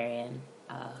Targaryen,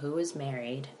 who was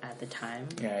married at the time.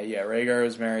 Yeah, Rhaegar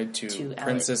was married to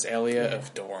Princess Elia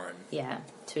of Dorne. Yeah,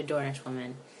 to a Dornish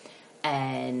woman.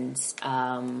 And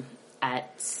I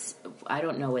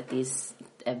don't know what these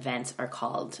events are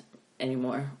called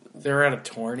anymore. They were at a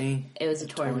tourney. It was a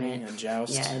tournament. A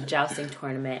joust. Yeah, a jousting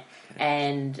tournament.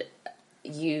 And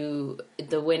the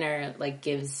winner,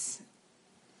 gives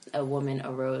a woman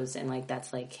a rose, and,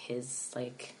 that's, his,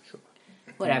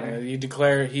 whatever. You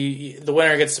declare, the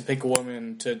winner gets to pick a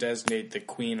woman to designate the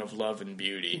queen of love and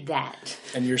beauty. That.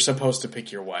 And you're supposed to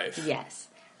pick your wife. Yes.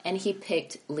 And he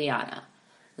picked Lyanna.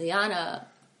 Lyanna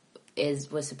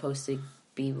was supposed to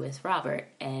be with Robert,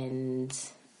 and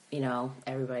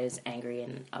everybody's angry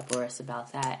and uproarious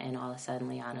about that, and all of a sudden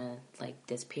Lyanna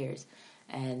disappears,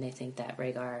 and they think that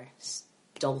Rhaegar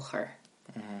stole her.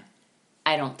 Mm-hmm.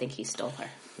 I don't think he stole her.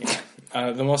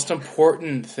 Yeah. The most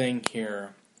important thing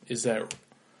here is that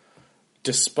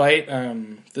despite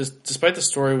the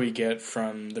story we get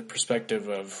from the perspective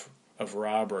of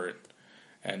Robert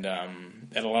and a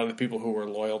lot of the people who were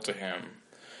loyal to him,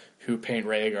 who paint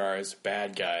Rhaegar as a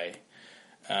bad guy,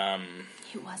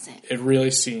 he wasn't. It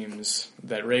really seems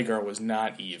that Rhaegar was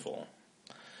not evil.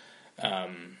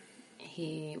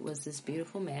 He was this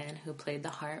beautiful man who played the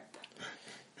harp.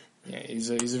 Yeah,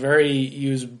 he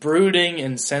was brooding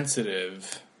and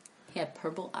sensitive. He had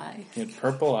purple eyes. He had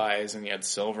purple eyes, and he had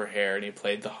silver hair, and he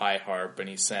played the high harp, and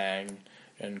he sang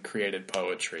and created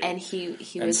poetry. And he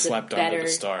and was slept under the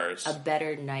stars. A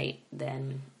better knight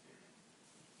than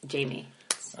Jaime.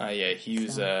 He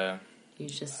was. He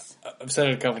was just. I've said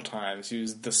it a couple times. He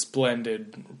was the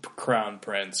splendid crown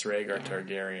prince, Rhaegar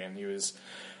Targaryen. He was.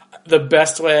 The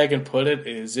best way I can put it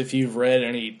is if you've read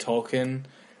any Tolkien,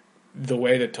 the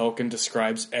way that Tolkien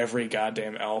describes every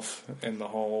goddamn elf in the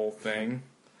whole thing,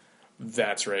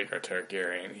 that's Rhaegar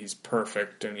Targaryen. He's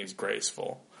perfect and he's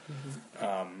graceful.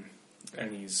 Mm-hmm.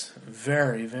 And he's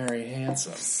very, very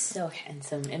handsome. So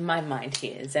handsome. In my mind, he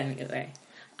is, anyway.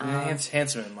 He's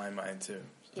handsome in my mind, too.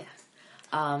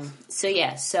 Yeah.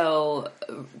 So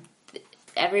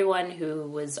everyone who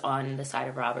was on the side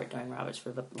of Robert during Robert's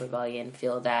rebellion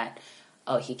feel that,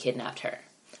 he kidnapped her.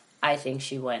 I think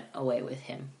she went away with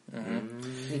him.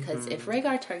 Mm-hmm. Because if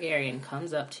Rhaegar Targaryen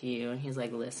comes up to you and he's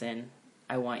like, listen,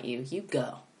 I want you, you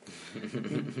go.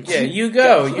 Yeah, you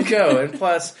go. And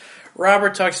plus,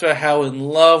 Robert talks about how in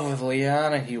love with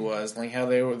Lyanna he was, like how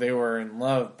they were in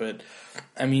love. But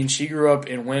I mean, she grew up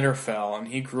in Winterfell, and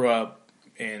he grew up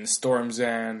in Storm's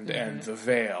End and the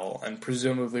Vale, and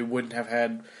presumably wouldn't have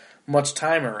had much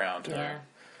time around her.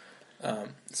 Yeah.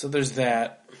 So there's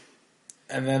that,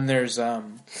 and then there's so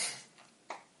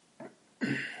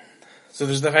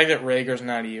there's the fact that Rhaegar's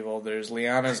not evil. There's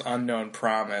Lyanna's unknown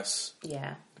promise.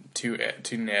 Yeah. To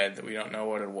Ned that we don't know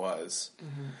what it was.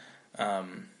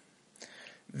 Mm-hmm.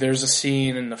 There's a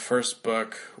scene in the first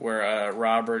book where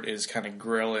Robert is kind of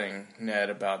grilling Ned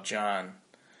about Jon,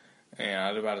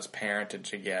 about his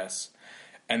parentage, I guess.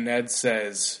 And Ned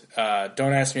says,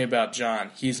 "Don't ask me about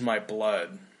Jon. He's my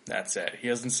blood." That's it. He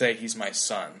doesn't say he's my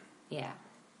son. Yeah.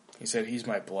 He said he's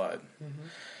my blood. Mm-hmm.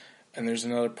 And there's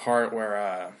another part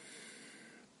where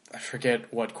I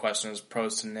forget what question is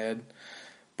posed to Ned.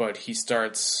 But he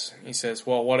says,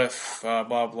 well, what if, blah,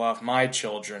 blah, if my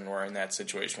children were in that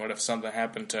situation? What if something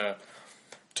happened to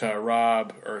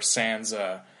Robb or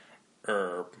Sansa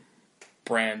or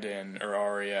Brandon or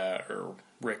Arya or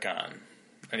Rickon?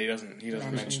 And he doesn't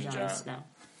mention Jon Snow.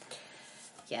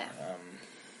 Yeah.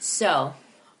 So,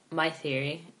 my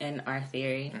theory and our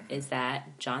theory is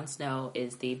that Jon Snow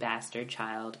is the bastard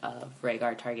child of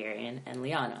Rhaegar Targaryen and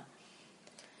Lyanna.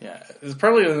 Yeah, it's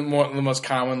probably the most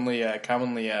commonly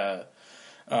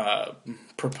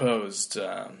proposed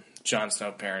Jon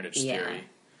Snow parentage theory.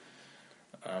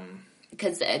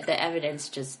 Because the evidence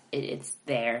just it's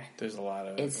there. There's a lot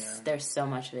of it. There's so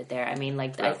much of it there. I mean,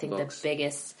 like I think the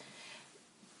biggest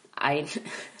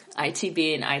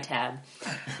ITB and ITAB.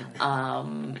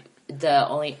 The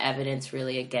only evidence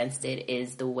really against it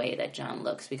is the way that Jon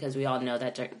looks, because we all know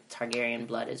that Targaryen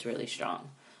blood is really strong.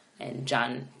 And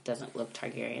Jon doesn't look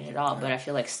Targaryen at all, but I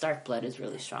feel like Stark blood is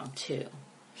really strong too.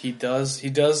 He does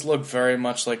look very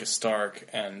much like a Stark,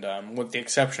 and with the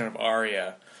exception of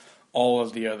Arya, all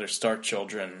of the other Stark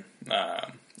children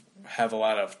have a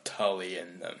lot of Tully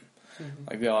in them. Mm-hmm.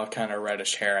 Like they all have kind of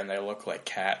reddish hair, and they look like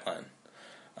Catelyn.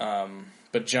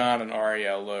 But Jon and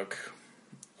Arya look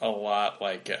a lot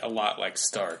like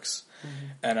Starks,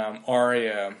 and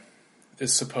Arya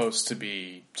is supposed to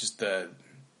be just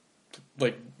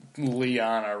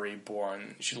Lyanna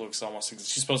reborn. She's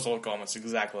supposed to look almost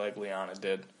exactly like Lyanna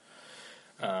did.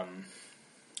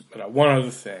 But one other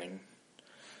thing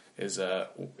is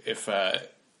if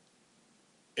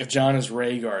Jon is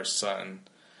Rhaegar's son,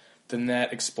 then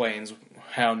that explains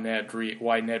how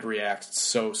why Ned reacts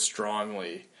so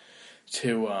strongly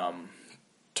to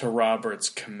Robert's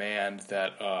command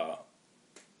that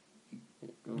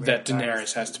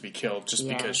Daenerys has to be killed just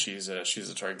because she's a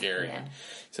Targaryen. Yeah.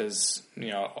 He says,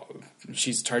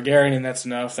 she's a Targaryen and that's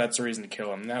enough. That's the reason to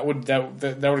kill him. That would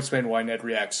explain why Ned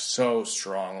reacts so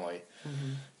strongly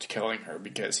to killing her,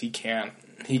 because he can't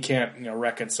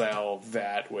reconcile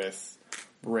that with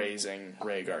raising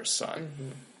Rhaegar's son. Mm-hmm.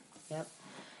 Yep.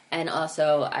 And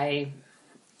also,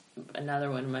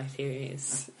 another one of my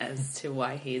theories as to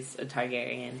why he's a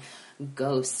Targaryen,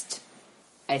 Ghost.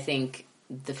 I think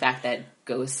the fact that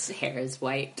Ghost's hair is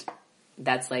white,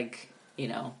 that's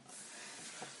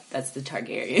That's the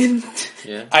Targaryen.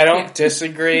 Yeah. I don't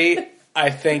disagree. I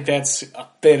think that's a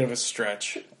bit of a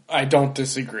stretch. I don't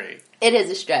disagree. It is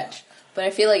a stretch, but I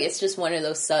feel like it's just one of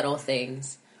those subtle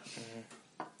things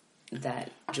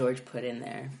that George put in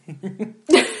there.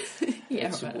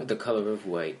 It's the color of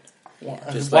white.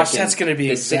 Just watch, that's going to be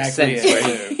exactly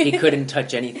it, too. He couldn't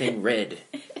touch anything red.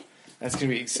 That's going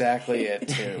to be exactly it,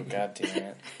 too. God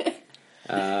damn it.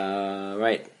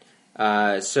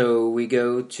 Right. So we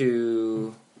go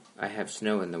to... I have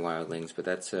Snow in the Wildlings, but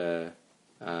that's... oh,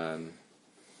 God,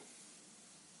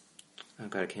 I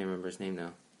can't remember his name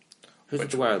now. Who's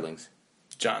with the Wildlings?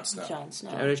 Jon Snow. Jon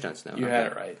Snow. Oh, it is Jon Snow. You had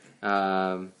it right.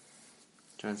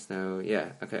 Jon Snow, yeah.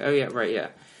 Okay. Oh, yeah, right, yeah.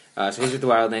 So he's with the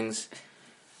Wildlings.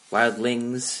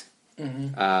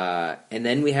 Mm-hmm. And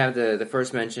then we have the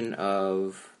first mention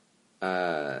of...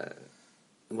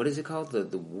 what is it called? The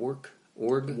Wargs.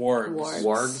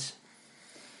 Wargs.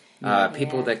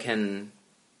 People that can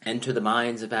enter the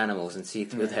minds of animals and see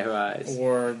through their eyes.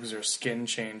 Wargs or skin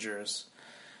changers.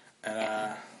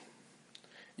 So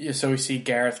we see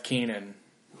Gareth Keenan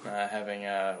having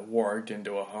warged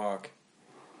into a hawk.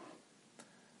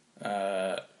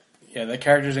 The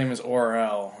character's name is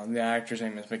Orel, and the actor's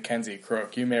name is Mackenzie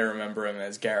Crook. You may remember him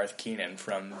as Gareth Keenan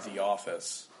from The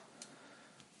Office.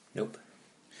 Nope.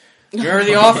 You remember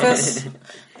The Office?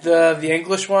 The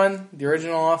English one? The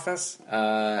original Office?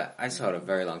 I saw it a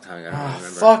very long time ago. I don't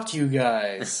remember. Fuck you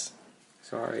guys.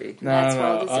 Sorry. That's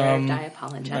well deserved. I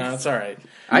apologize. No, it's alright.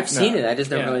 I've seen it. I just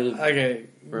don't really Okay.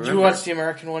 remember. Did you watch the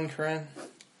American one, Corinne?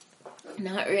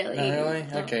 Not really. Not really?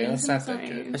 Okay, that's not that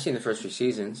good. I've seen the first few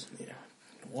seasons. Yeah.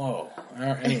 Whoa.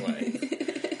 Anyway,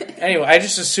 I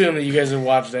just assume that you guys have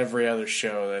watched every other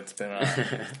show that's been on.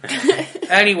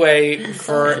 Anyway,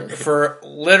 for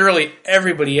literally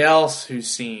everybody else who's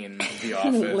seen The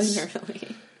Office,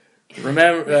 Literally.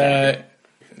 remember,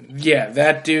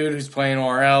 that dude who's playing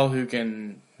Orel who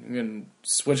can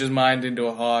switch his mind into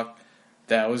a hawk,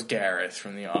 that was Gareth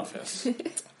from The Office.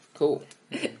 Cool.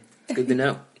 Good to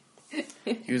know.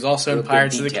 He was also in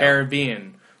Pirates of the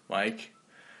Caribbean, Mike.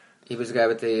 He was the guy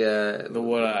with the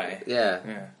wood eye.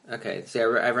 Yeah. Okay. See,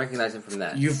 I recognize him from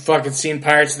that. You've fucking seen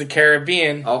Pirates of the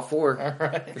Caribbean. All 4. All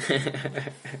right.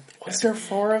 Was there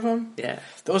 4 of them? Yeah.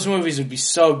 Those movies would be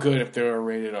so good if they were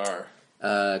rated R.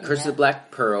 Curse of the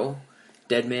Black Pearl,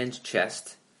 Dead Man's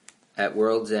Chest, At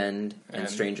World's End, and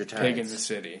Stranger Tides. Pig in the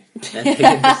City. And Pig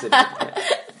in the City. Yeah.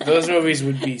 Those movies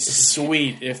would be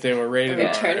sweet if they were rated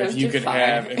R. If you could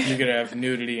have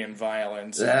nudity and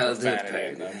violence and profanity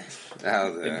in them.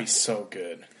 It'd be so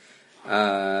good.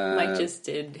 Mike just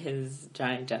did his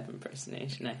Johnny Depp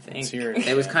impersonation, I think.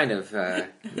 It was kind of, no.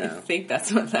 I think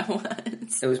that's what that was.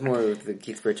 It was more of the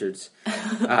Keith Richards.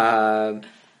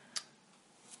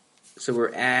 So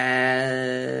we're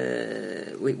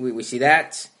at... We see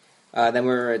that. Then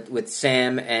we're with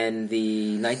Sam and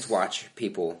the Night's Watch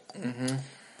people. Mm-hmm.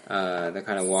 They're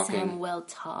kind of walking...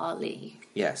 Samwell Tarly.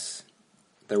 Yes.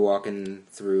 They're walking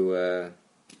through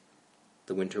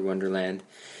the Winter Wonderland.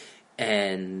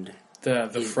 And... The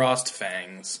Frost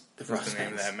Fangs. The Frost Fangs. The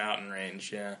name of that mountain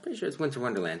range, yeah. Pretty sure it's Winter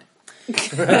Wonderland.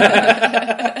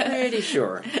 Pretty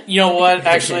sure. You know what?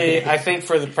 Actually, I think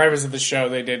for the purpose of the show,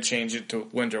 they did change it to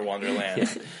Winter Wonderland.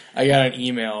 Yeah. I got an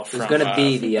email from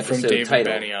the episode David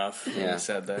title. Benioff who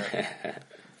said that.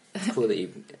 It's cool that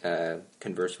you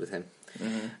conversed with him.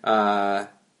 Mm-hmm.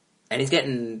 And he's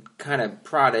getting kind of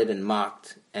prodded and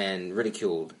mocked and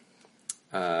ridiculed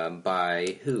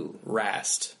by who?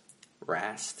 Rast.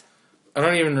 I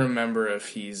don't even remember if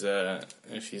he's from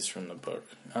the book.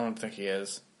 I don't think he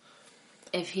is.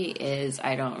 If he is,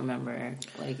 I don't remember.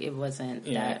 Like, it wasn't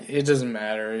that... It doesn't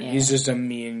matter. Yeah. He's just a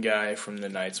mean guy from the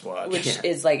Night's Watch. Which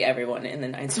is like everyone in the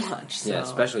Night's Watch. So. Yeah,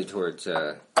 especially towards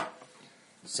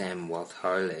Samwell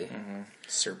Tarly. Mm-hmm.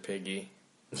 Sir Piggy.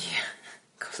 Yeah,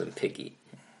 calls him Piggy.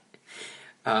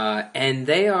 And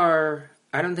they are...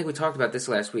 I don't think we talked about this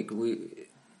last week.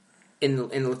 In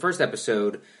the first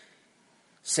episode,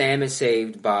 Sam is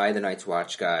saved by the Night's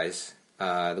Watch guys.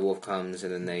 The wolf comes,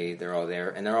 and then they're all there,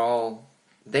 and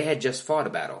they had just fought a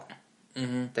battle.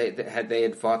 Mm-hmm. They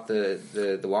had fought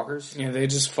the walkers. Yeah, they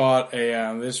just fought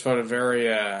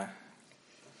a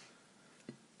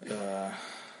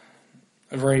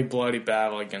very bloody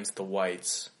battle against the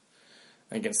whites,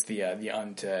 against the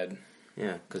undead.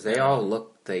 Yeah, because they all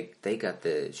look they got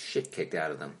the shit kicked out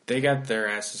of them. They got their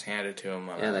asses handed to them.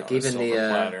 Even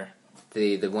platter.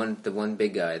 the one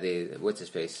big guy. What's his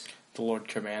face? The Lord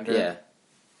Commander. Yeah.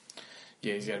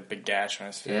 Yeah, he's got a big gash on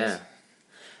his face.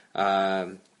 Yeah.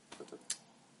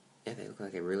 They look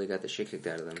like they really got the shit kicked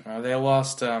out of them. They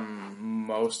lost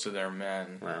most of their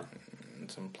men. Wow.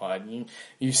 it's implied.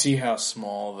 You see how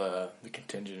small the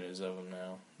contingent is of them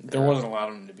now. There wasn't a lot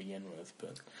of them to begin with,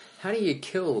 but how do you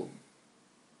kill?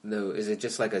 Though, is it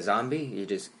just like a zombie? You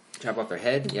just chop off their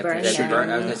head? You burn have to burn.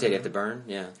 them. I was gonna say you have to burn.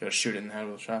 Yeah. You gotta shoot it in the head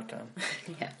with a shotgun.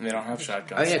 Yeah. And they don't have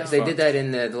shotguns. Oh yeah, because they did that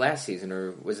in the last season,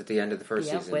 or was it the end of the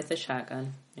first season? With a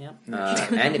shotgun. Yep.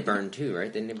 And it burned too,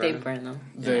 right? Didn't it burn? They burn them.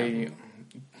 They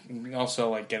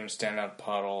also get them stand out a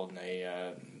puddle, and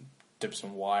they dip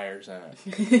some wires in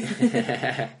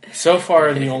it. So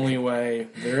far, the only way.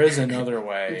 There is another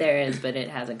way. There is, but it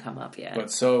hasn't come up yet. But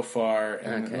so far,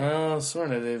 and Okay. well,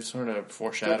 they've sort of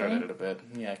foreshadowed it a bit.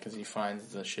 Yeah, because he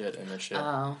finds the shit in the shit.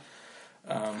 Oh.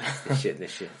 The shit.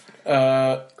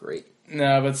 Great.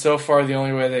 No, but so far the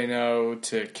only way they know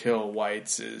to kill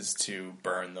whites is to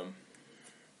burn them.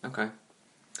 Okay.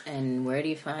 And where do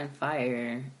you find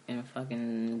fire in a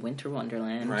fucking winter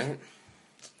wonderland? Right.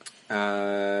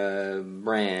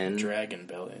 Bran. Dragon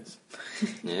bellies.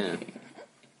 Yeah.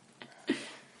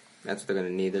 That's what they're going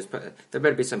to need. There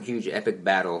better be some huge epic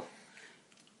battle.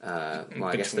 I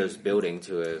guess there's building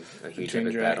to a huge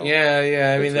epic battle.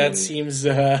 Yeah. I mean, that seems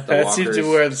to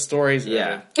where the story's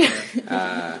yeah.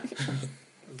 Yeah.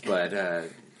 But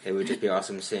it would just be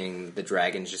awesome seeing the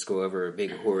dragons just go over a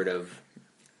big horde of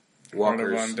walkers.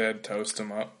 Horde of undead, toast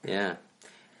them up. Yeah.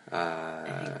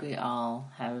 I think we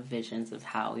all have visions of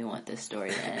how we want this story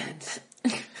to end.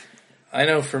 I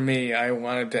know for me, I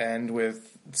wanted to end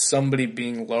with somebody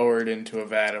being lowered into a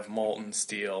vat of molten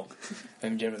steel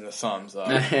and given the thumbs up.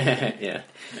 Yeah.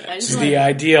 It's the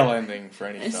ideal ending for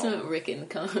any I just film. want Rickon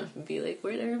come and be like,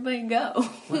 where'd everybody go?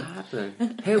 What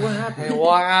happened? Hey, what happened? Hey,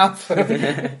 what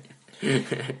happened?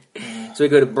 So we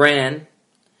go to Bran,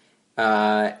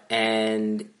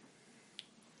 and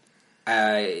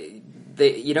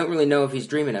you don't really know if he's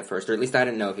dreaming at first, or at least I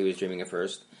didn't know if he was dreaming at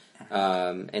first.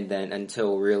 And then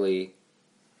until really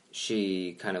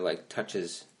she kind of like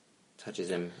touches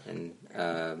him, and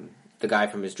the guy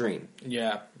from his dream.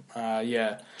 Yeah.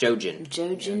 Jojen.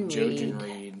 Jojen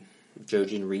Reed.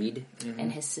 Jojen Reed. Mm-hmm.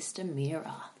 And his sister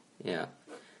Mira. Yeah.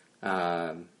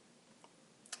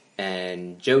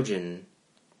 And Jojen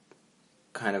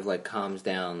kind of like calms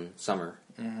down Summer.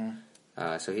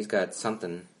 Mm-hmm. So he's got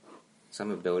some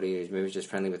ability. Maybe he's just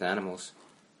friendly with animals.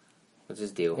 What's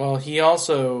his deal? Well, he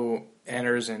also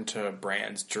enters into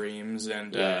Bran's dreams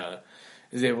and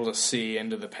is able to see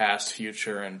into the past,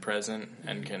 future, and present,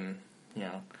 and can,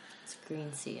 It's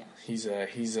green sea. He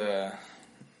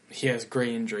has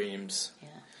green dreams. Yeah.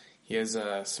 He has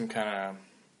some kind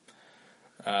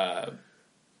of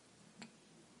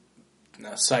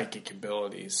psychic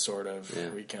abilities, sort of. Yeah.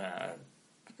 We can,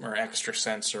 or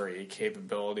extrasensory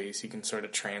capabilities. He can sort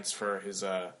of transfer his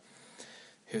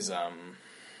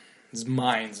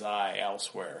mind's eye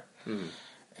elsewhere,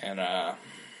 and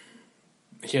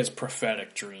he has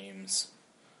prophetic dreams,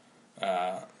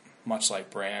 much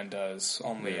like Bran does.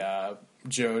 Only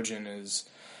Jojen is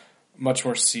much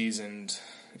more seasoned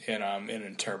in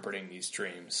interpreting these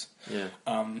dreams. Yeah.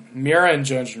 Mira and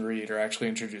Jojen Reed are actually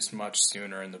introduced much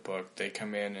sooner in the book. They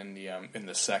come in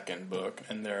the second book,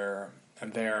 and they're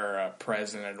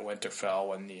present at Winterfell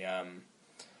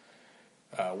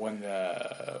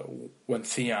when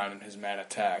Theon and his men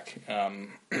attack.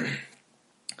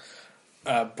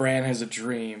 Bran has a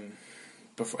dream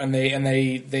before, and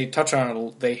they touch on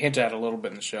it. They hint at it a little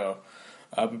bit in the show.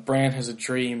 But Bran has a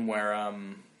dream where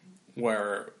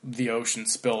the ocean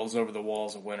spills over the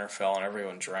walls of Winterfell and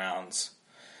everyone drowns.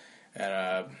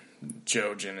 And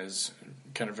Jojen is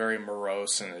kind of very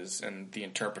morose in the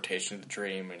interpretation of the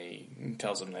dream, and he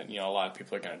tells him that a lot of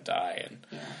people are going to die, and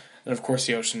of course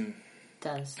the ocean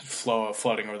Does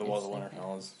floating over the walls of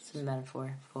Winterfell is it's a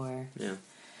metaphor for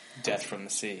death from the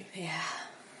sea. Yeah.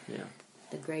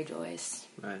 The Greyjoys.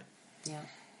 Right. Yeah.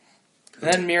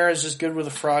 And then Mira's just good with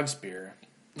a frog spear.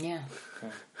 Yeah.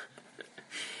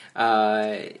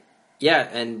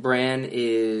 And Bran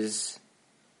is.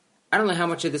 I don't know how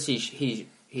much of this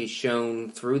he's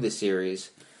shown through the series,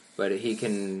 but he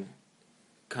can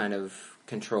kind of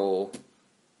control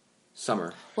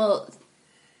Summer. Well,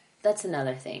 that's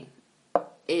another thing.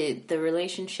 The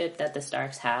relationship that the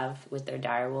Starks have with their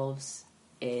direwolves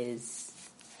is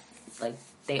like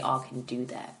they all can do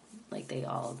that. Like they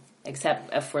all,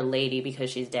 except for Lady because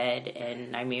she's dead,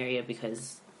 and Nymeria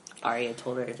because Arya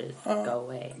told her to go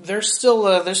away. There's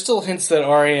still hints that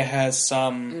Arya has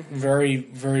some very,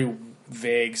 very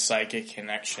vague psychic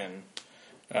connection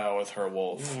with her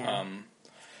wolf. Yeah.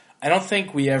 I don't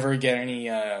think we ever get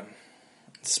anything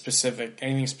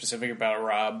specific about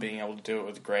Robb being able to do it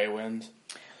with Grey Wind.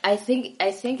 I think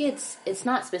it's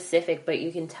not specific, but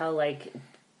you can tell like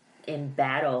in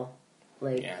battle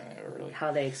like really.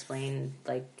 how they explain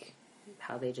like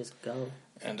how they just go.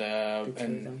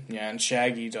 And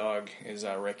Shaggy Dog is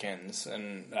Rickens,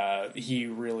 and he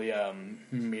really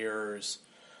mirrors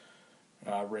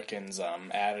Rickens'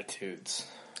 attitudes.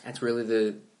 That's really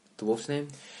the wolf's name?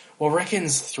 Well,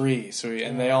 Rickens 3,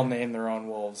 and they all name their own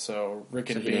wolves. So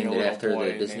Rickon being a little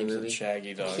boy names it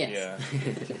Shaggy Dog. Yes. Yeah.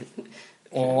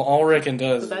 Well, all Rickon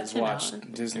does is watch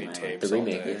Disney tapes. The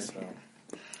remake, all day, so.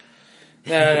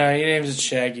 No, he names it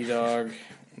Shaggy Dog.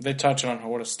 They touch on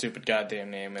what a stupid goddamn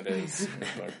name it is.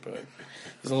 But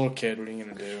he's a little kid. What are you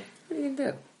going to do? What are you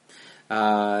going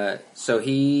to do? So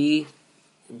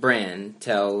Bran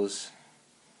tells,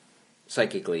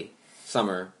 psychically,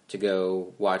 Summer to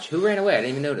go watch. Who ran away? I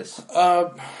didn't even notice.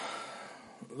 That's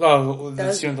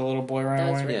the little boy ran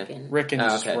away? Rickon. Yeah. Rickon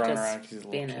just running around because he's a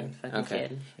little kid.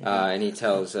 Kid. And he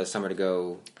tells Summer to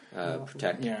go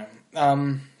protect. Yeah.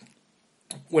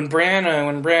 When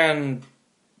Bran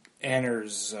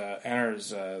enters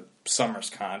Summer's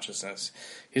consciousness,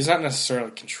 he's not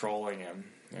necessarily controlling him.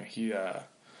 You know,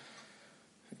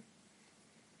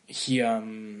 he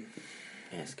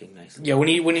asking nicely. Yeah,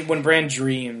 when Bran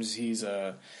dreams, he's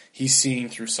seeing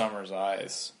through Summer's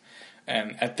eyes,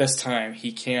 and at this time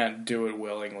he can't do it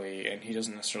willingly, and he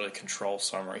doesn't necessarily control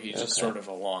Summer. He's just sort of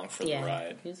along for the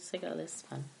ride. He's just like, oh, this is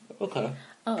fun. Okay.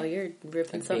 Oh, you're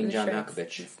ripping like something being John shreds.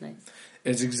 Malkovich. That's nice.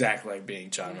 It's exactly like being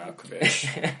John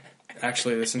Malkovich.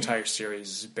 Actually, this entire series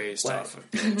is based off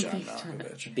of being John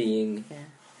Malkovich. Being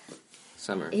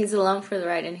Summer. He's along for the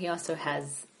ride, and he also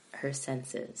has her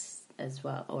senses as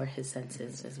well, or his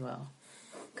senses as well,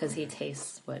 because he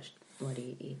tastes what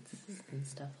he eats and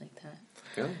stuff like that.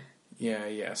 Cool.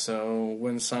 Yeah. So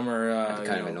when Summer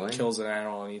kills an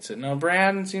animal and eats it, no,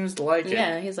 Bran seems to like it.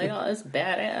 Yeah, he's like, "Oh, that's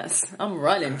badass. I'm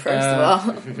running first of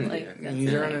all." Like,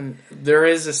 he's running. There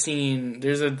is a scene.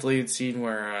 There's a deleted scene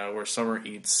where Summer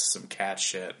eats some cat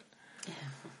shit. Yeah.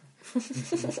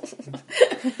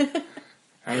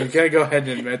 I'm gonna go ahead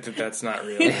and admit that that's not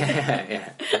real.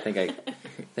 Yeah, I think I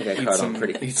caught on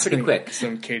pretty quick.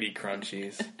 Some Katie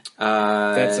Crunchies.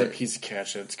 That's a piece of cat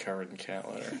shit that's covered in cat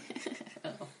litter.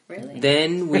 Oh, really?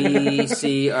 Then we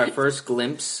see our first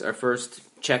glimpse, our first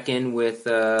check-in with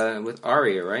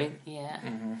Arya, right? Yeah.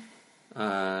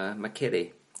 Mm-hmm. My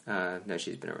kitty. No,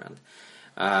 she's been around.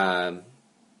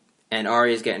 And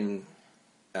Arya's getting...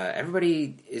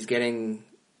 everybody is getting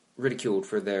ridiculed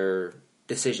for their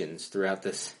decisions throughout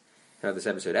this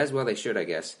episode, as well they should, I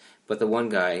guess. But the one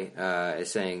guy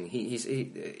is saying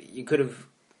you could have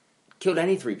killed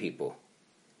any three people.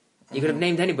 You could have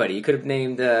named anybody. You could have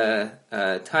named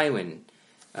Tywin,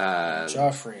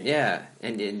 Joffrey. Yeah,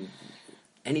 and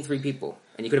any three people,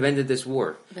 and you could have ended this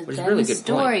war. But which is then really the good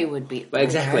story point. would be but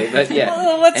exactly. But yeah,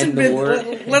 well, let's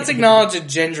acknowledge that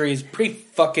Gendry is pretty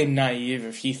fucking naive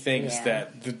if he thinks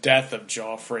that the death of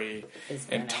Joffrey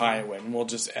and Tywin will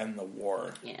just end the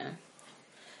war. Yeah.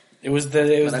 It was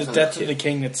the death of the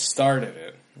king that started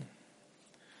it.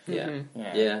 Yeah.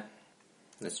 Mm-hmm. Yeah.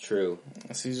 That's true.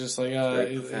 So he's just like,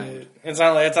 it's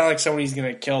not like somebody's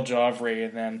gonna kill Joffrey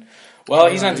and then,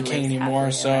 he's not the king anymore,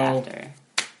 so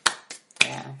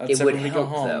yeah, it would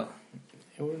help though.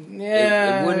 It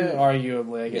wouldn't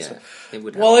arguably, I guess. Yeah, it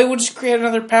would. Well, it would just create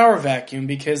another power vacuum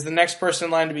because the next person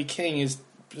in line to be king is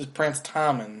Prince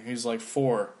Tommen, who's like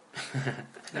 4.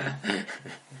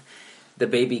 The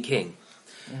baby king.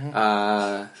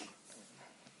 Mm-hmm.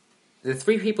 The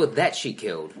three people that she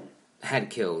had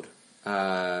killed.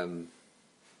 The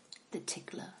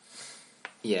tickler.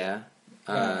 Yeah.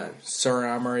 Sir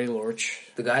Amory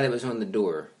Lorch. The guy that was on the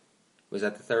door. Was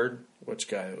that the third? Which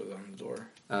guy that was on the door?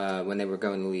 When they were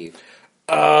going to leave.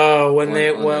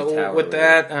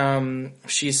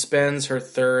 She spends her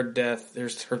third death.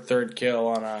 There's her third kill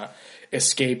on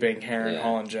escaping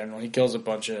Harrenhal in general. He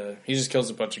just kills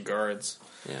a bunch of guards.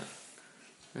 Yeah.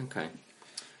 Okay.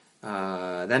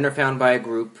 Then they're found by a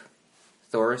group.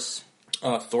 Thoros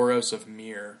of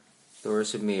Myr.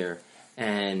 Thoros of Myr.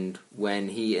 And when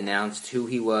he announced who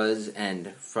he was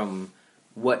and from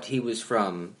what he was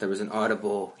from, there was an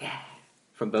audible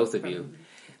from both of you.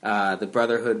 The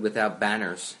Brotherhood without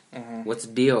banners. Mm-hmm. What's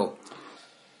the deal?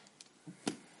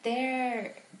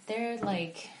 They're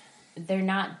like, they're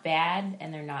not bad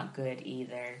and they're not good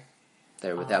either.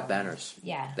 They're without banners.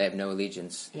 Yeah. They have no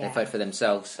allegiance. Yeah. They fight for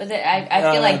themselves. But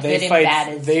I feel like good and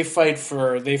bad is... They fight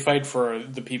for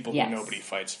the people who nobody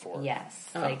fights for. Yes.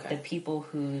 The people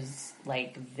whose,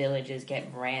 villages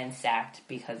get ransacked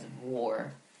because of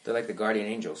war. They're like the Guardian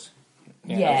Angels.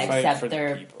 Yeah, except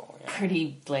they're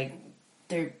pretty,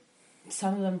 they're...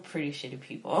 Some of them pretty shitty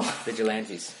people.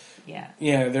 Vigilantes. Yeah.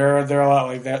 Yeah, they're a lot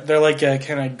like that. They're like a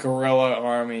kind of guerrilla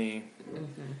army...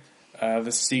 Mm-hmm.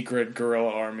 the secret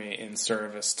guerrilla army in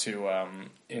service to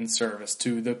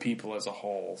the people as a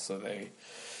whole. So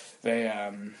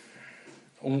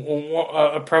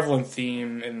a prevalent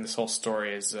theme in this whole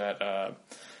story is that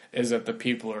the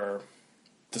people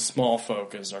the small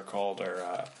folk, as they're called,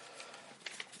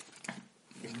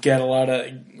 get a lot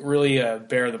of really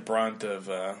bear the brunt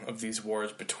of these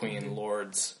wars between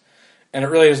lords, and it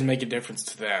really doesn't make a difference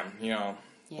to them, you know.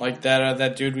 Yeah. Like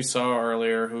that dude we saw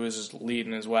earlier who was just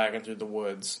leading his wagon through the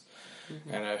woods,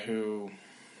 and who,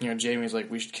 you know, Jamie's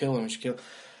like, we should kill him.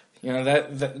 You know,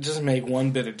 that doesn't make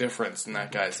one bit of difference in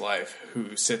that guy's life,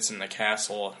 who sits in the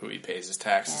castle, who he pays his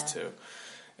taxes to.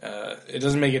 It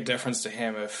doesn't make a difference to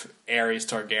him if Aerys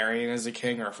Targaryen is a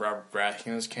king, or if Robert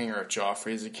Baratheon is a king, or if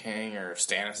Joffrey is a king, or if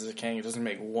Stannis is a king. It doesn't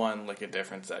make one lick of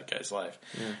difference in that guy's life.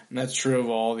 Yeah. And that's true of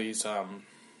all these,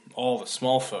 all the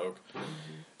small folk.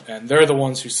 And they're the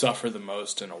ones who suffer the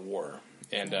most in a war.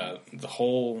 And the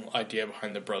whole idea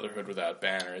behind the Brotherhood Without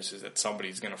Banners is that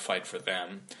somebody's going to fight for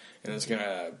them, and is going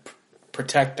to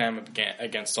protect them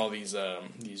against all these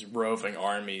roving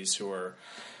armies who are,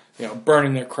 you know,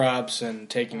 burning their crops and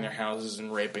taking their houses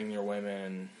and raping their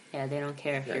women. Yeah, they don't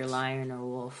care if you're lion or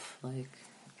wolf, like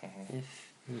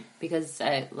because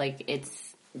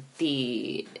it's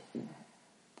the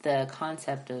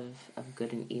concept of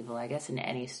good and evil. I guess in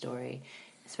any story,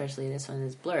 especially this one,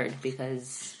 is blurred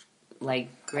because,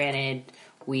 like, granted,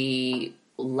 we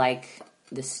like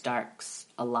the Starks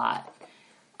a lot.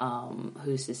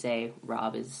 Who's to say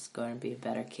Robb is going to be a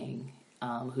better king?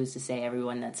 Who's to say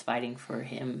everyone that's fighting for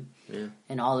him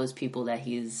and all those people that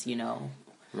he's, you know,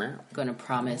 going to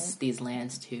promise these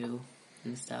lands to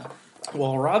and stuff.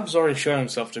 Well, Robb's already shown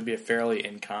himself to be a fairly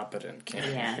incompetent king.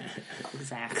 Yeah,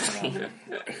 exactly.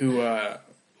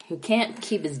 Who can't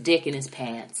keep his dick in his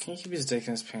pants. Can't keep his dick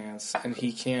in his pants, and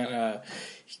he can't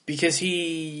because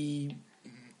he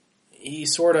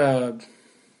sort of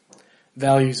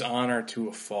values honor to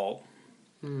a fault.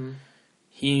 Mm.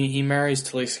 He marries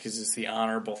Talisa because it's the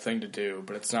honorable thing to do,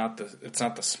 but it's not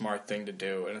the smart thing to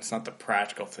do, and it's not the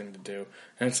practical thing to do,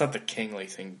 and it's not the kingly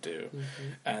thing to do.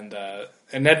 Mm-hmm.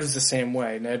 And Ned was the same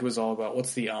way. Ned was all about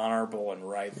what's the honorable and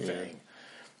right thing.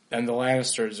 And the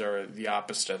Lannisters are the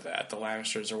opposite of that. The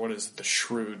Lannisters are what is the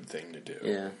shrewd thing to do.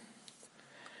 Yeah.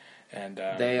 And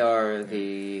they are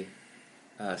the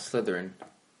Slytherin.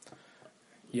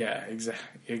 Yeah,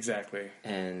 exactly.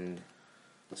 And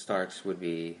the Starks would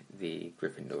be the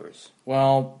Gryffindors.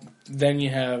 Well, then you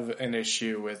have an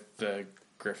issue with the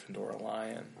Gryffindor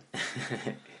lion.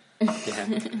 Yeah.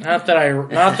 Not that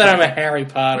I'm a Harry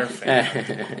Potter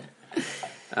fan.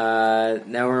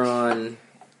 Now we're on.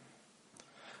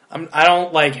 I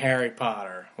don't like Harry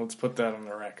Potter. Let's put that on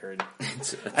the record.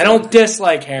 I don't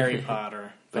dislike Harry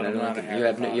Potter, but I'm not a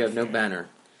Harry Potter. You have no banner.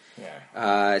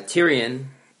 Yeah. Tyrion,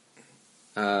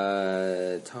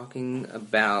 talking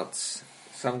about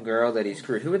some girl that he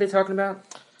screwed. Who were they talking about?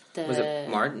 Was it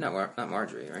not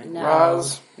Marjorie, right? No,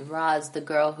 Roz, the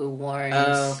girl who warned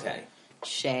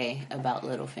Shay about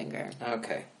Littlefinger.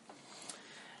 Okay.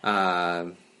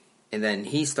 And then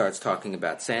he starts talking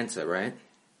about Sansa, right?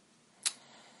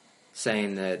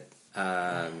 Saying that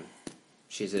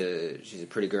she's a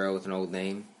pretty girl with an old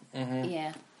name. Mm-hmm.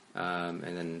 Yeah.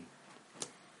 And then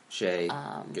Shay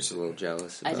gets a little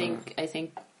jealous. I think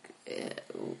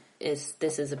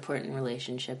this is an important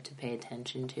relationship to pay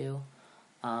attention to,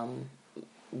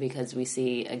 because we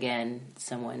see again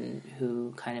someone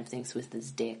who kind of thinks with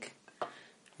his dick.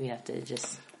 We have to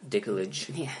just Dicklage.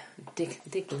 Yeah,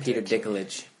 Dicklage. Peter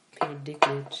Dicklage. Peter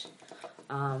Dicklage.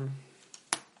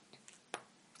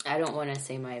 I don't want to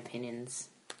say my opinions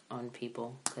on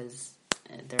people because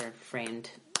they're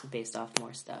framed based off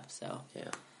more stuff. So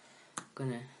yeah, I'm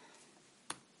gonna.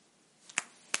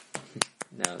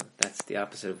 No, that's the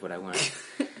opposite of what I want.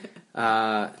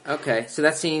 Okay, so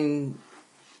that scene,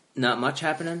 not much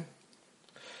happening?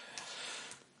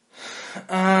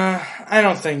 I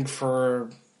don't think it's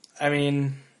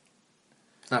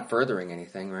not furthering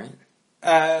anything, right?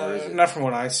 Not from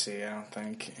what I see, I don't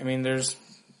think. I mean, there's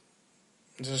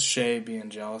just Shay being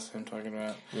jealous of him talking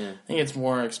about. Yeah. I think it's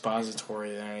more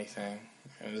expository than anything.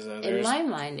 In my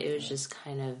mind, it was just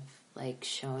kind of like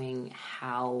showing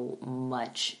how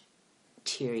much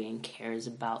Tyrion cares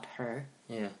about her.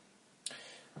 Yeah.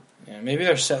 Yeah, maybe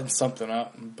they're setting something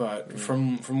up, but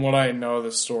from what I know of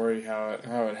the story, how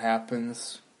it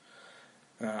happens,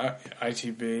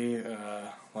 ITB,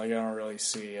 I don't really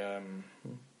see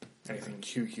anything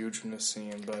too huge from this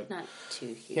scene, but not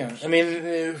too huge. Yeah, I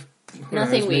mean,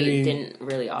 nothing we didn't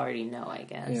really already know, I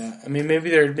guess. Yeah, I mean, maybe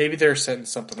they're setting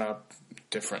something up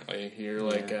differently here.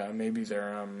 Like maybe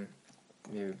they're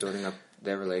Maybe building up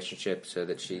their relationship so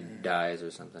that she dies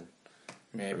or something.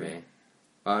 Maybe.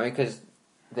 Well, because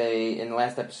in the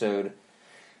last episode,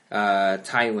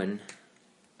 Tywin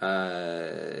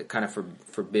kind of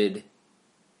forbid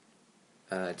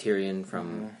Tyrion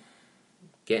from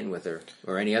getting with her,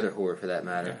 or any other whore for that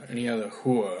matter. Yeah, any other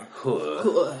whore.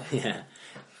 Yeah,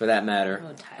 for that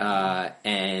matter.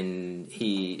 And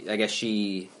I guess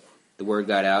the word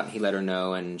got out, and he let her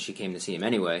know, and she came to see him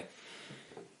anyway.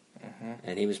 Mm-hmm.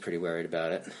 And he was pretty worried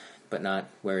about it, but not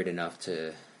worried enough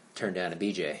to turn down a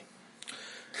BJ.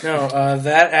 No,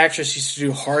 that actress used to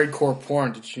do hardcore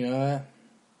porn. Did you know that?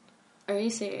 Are you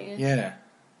serious? Yeah.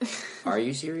 Are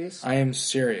you serious? I am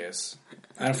serious.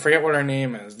 I forget what her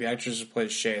name is. The actress who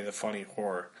plays Shay, the funny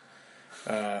whore.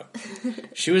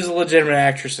 She was a legitimate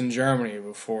actress in Germany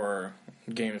before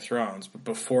Game of Thrones, but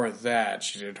before that,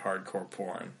 she did hardcore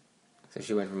porn. So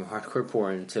she went from hardcore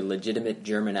porn to legitimate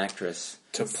German actress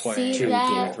to play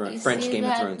French Game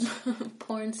of Thrones.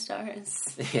 Porn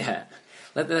stars. Yeah.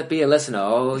 Let that be a lesson to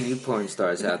all you porn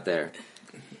stars out there.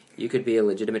 You could be a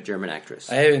legitimate German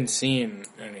actress. I haven't seen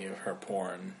any of her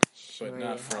porn, but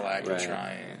not for lack of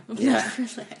trying. Yeah.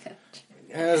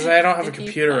 As I don't have a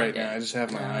computer right now, I just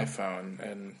have my iPhone,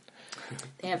 and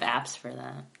they have apps for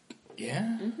that.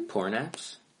 Yeah? Mm-hmm. Porn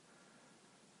apps?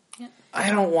 Yeah. I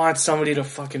don't want somebody to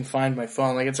fucking find my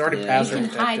phone. Like, it's already password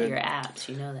protected. You can hide your apps.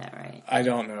 You know that, right? I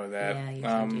don't know that. Yeah, you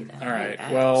can do that. All right.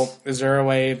 Well, is there a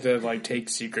way to, like, take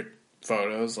secret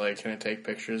photos? Like, can I take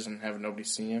pictures and have nobody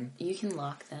see them? You can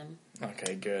lock them.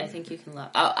 Okay, good. I think you can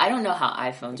lock. Oh, I don't know how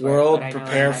iPhones work. World,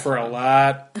 prepare for a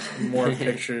lot more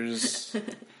pictures.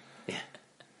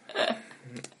 I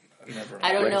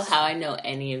don't know how I know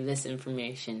any of this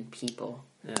information, people.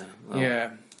 Yeah. Well,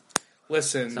 yeah.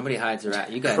 Listen. Somebody hides her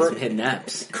app. You got some hidden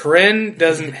apps. Corinne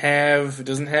doesn't have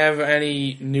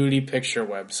any nudie picture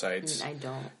websites. I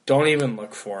don't. Don't even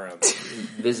look for them.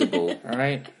 Visible. All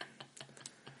right.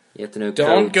 You have to know.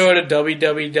 Don't go to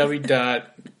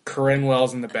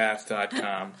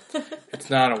www.CorinneWellsInTheBath.com. It's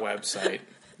not a website.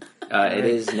 It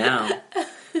is now.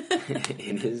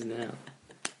 It is now.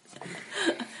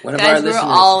 One Guys, of our we're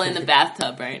all in the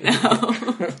bathtub right now.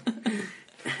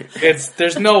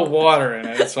 There's no water in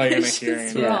it. That's why you're not hearing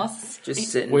it. Yeah,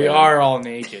 just sitting. We are all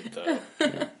naked, though.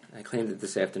 Yeah, I claimed it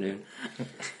this afternoon.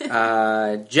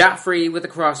 Joffrey with a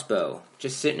crossbow,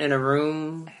 just sitting in a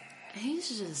room.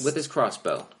 He's just with his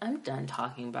crossbow. I'm done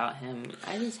talking about him.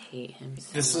 I just hate him.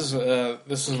 So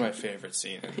this is my favorite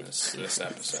scene in this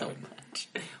episode. So much.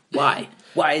 Why?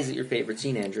 Why is it your favorite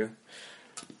scene, Andrew?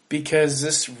 Because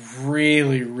this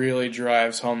really, really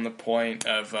drives home the point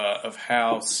of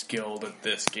how skilled at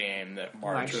this game that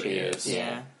Marjorie is.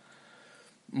 Yeah.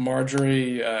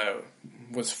 Marjorie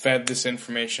was fed this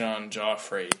information on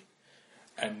Joffrey,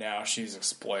 and now she's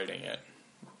exploiting it.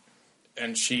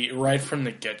 And she, right from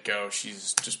the get-go,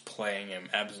 she's just playing him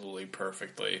absolutely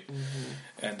perfectly.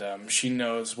 Mm-hmm. And she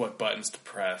knows what buttons to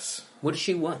press. What does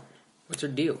she want? What's her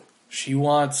deal? She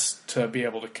wants to be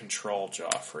able to control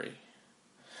Joffrey.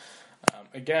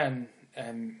 Again,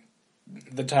 and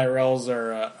the Tyrells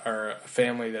are a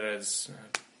family that is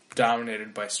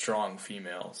dominated by strong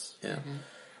females. Yeah.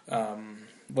 Mm-hmm.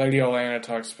 Lady Olenna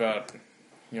talks about,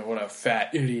 what a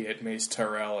fat idiot Mace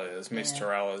Tyrell is. Mace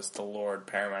Tyrell is the Lord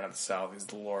Paramount of the South. He's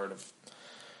the Lord of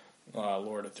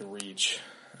the Reach.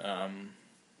 And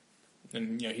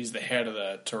he's the head of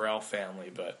the Tyrell family,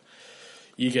 but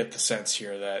you get the sense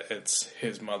here that it's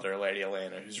his mother, Lady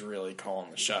Olenna, who's really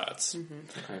calling the shots.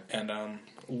 Mm-hmm. Okay. And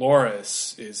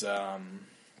Loras is a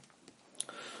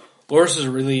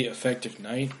really effective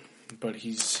knight, but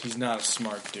he's not a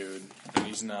smart dude. And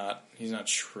he's not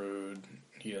shrewd.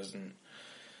 He's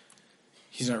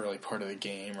not really part of the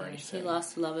game or anything. He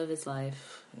lost the love of his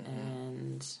life,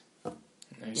 and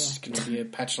he's going to be a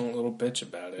petulant little bitch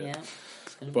about it. Yeah,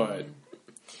 but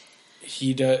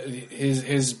he does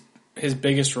his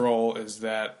biggest role is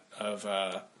that of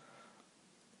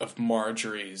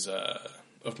Marjorie's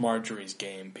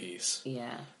game piece.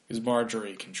 Yeah, because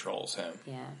Marjorie controls him.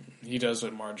 Yeah, he does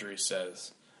what Marjorie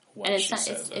says.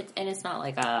 It's not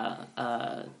like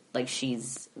like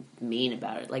she's mean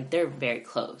about it. Like, they're very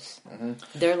close. Mm-hmm.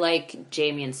 They're like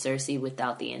Jaime and Cersei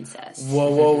without the incest.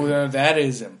 Well, that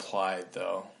is implied,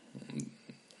 though.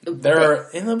 In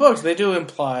the books, they do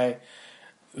imply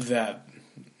that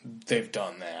they've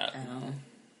done that. Oh.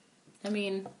 I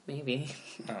mean, maybe.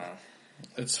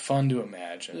 It's fun to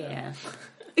imagine. Yeah.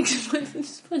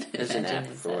 There's an app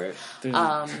for it.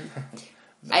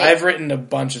 I've written a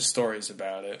bunch of stories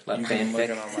about it. You can look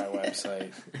it on my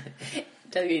website.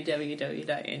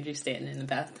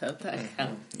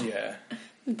 www.andrewstantoninthebathtub.com. Yeah.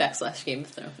 /Game of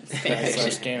Thrones.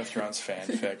 /Game of Thrones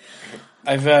fanfic.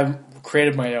 I've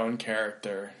created my own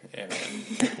character in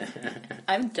it.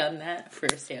 I've done that for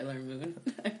Sailor Moon.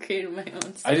 I've created my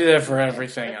own. I do that for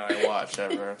everything I watch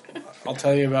ever. I'll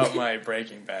tell you about my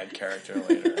Breaking Bad character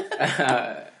later.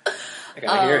 I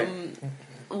gotta hear it.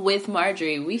 With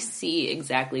Marjorie, we see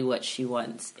exactly what she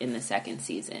wants in the second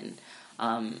season.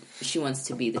 She wants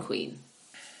to be the queen.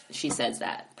 She says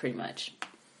that pretty much.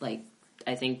 Like,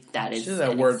 I think that is. She says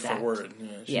that word for word.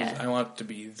 Yeah. I want to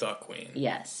be the queen.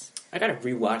 Yes. I gotta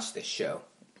rewatch this show.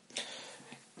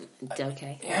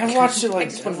 Okay. Yeah, I've watched it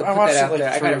like I watched it like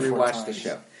I gotta rewatch the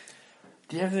show.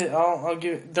 Do you have the? I'll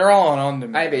give. They're all on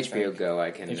demand. I have HBO Go.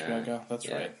 I can. HBO Go. That's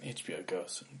right. HBO Go.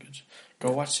 So good.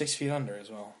 Go watch 6 Feet Under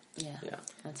as well. Yeah.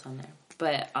 That's on there.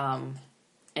 But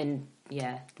and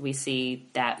yeah, we see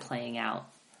that playing out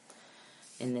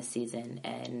in this season,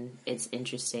 and it's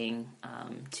interesting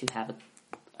to have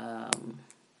a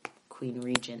queen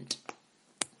regent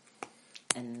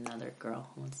and another girl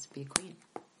who wants to be a queen.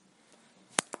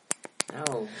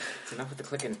 No, enough with the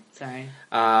clicking. Sorry.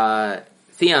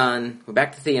 Theon, we're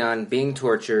back to Theon being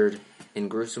tortured in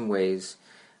gruesome ways.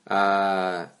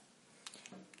 Somebody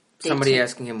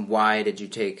asking him, why did you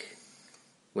take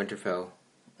Winterfell?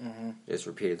 Mm-hmm. Just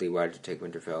repeatedly, why did you take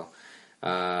Winterfell?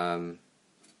 I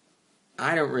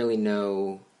don't really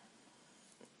know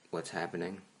what's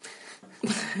happening.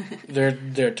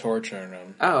 They're torturing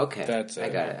him. Oh, okay. That's I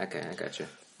got it. Okay, I got you.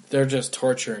 They're just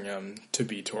torturing him to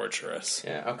be torturous.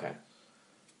 Yeah, okay.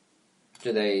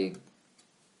 Do they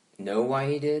know why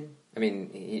he did? I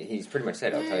mean, he's pretty much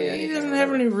said, I'll tell you anything. He doesn't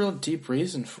have any real deep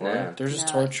reason for it. They're just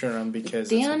torturing him because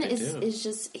Theon that's what they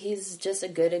do. he's just a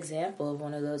good example of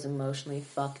one of those emotionally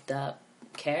fucked up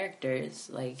characters.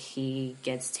 Like, he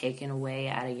gets taken away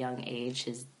at a young age.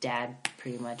 His dad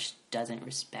pretty much doesn't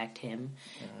respect him.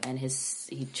 Mm-hmm. And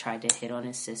he tried to hit on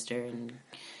his sister, and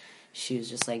she was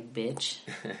just like, bitch.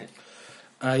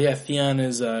 Yeah, Theon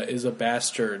is a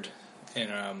bastard in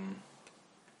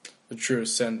the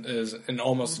truest sense, is in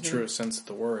almost the truest sense of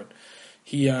the word.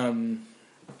 He's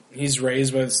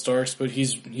raised by the Starks, but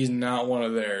he's not one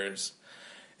of theirs,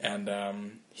 and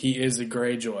he is a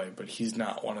Greyjoy, but he's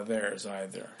not one of theirs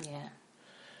either. Yeah.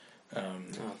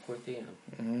 Poor Theon.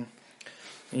 Mm-hmm.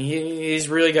 He's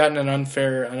really gotten an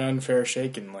unfair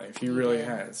shake in life. He really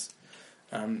has.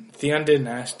 Theon didn't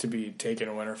ask to be taken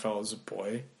to Winterfell as a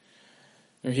boy.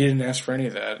 He didn't ask for any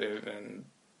of that, and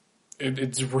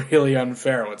it's really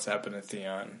unfair what's happened to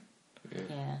Theon.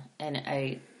 Yeah,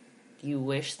 and you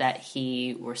wish that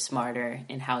he were smarter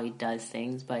in how he does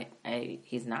things, but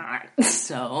he's not.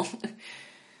 So,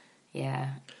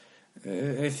 yeah.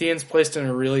 Theon's placed in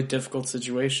a really difficult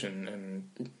situation,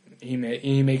 and he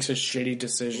makes a shitty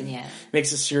decision. Yeah,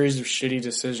 makes a series of shitty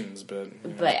decisions, but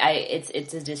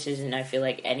it's a decision I feel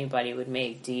like anybody would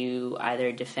make. Do you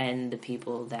either defend the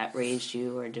people that raised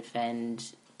you, or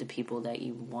defend the people that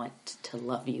you want to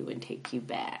love you and take you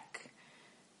back?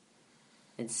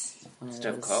 It's one of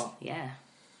those. Tough call. Yeah.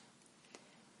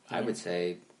 I would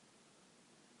say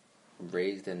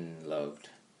raised and loved.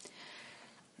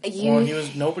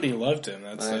 Nobody loved him.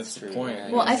 That's the point. Yeah,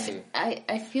 well, I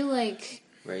feel like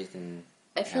raised and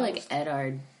I feel like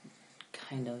Eddard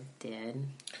kind of did.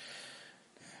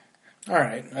 All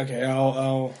right. Okay.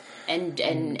 I'll.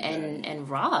 And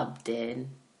Robb did.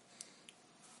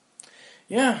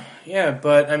 Yeah,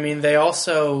 but I mean, they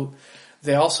also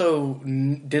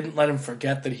didn't let him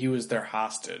forget that he was their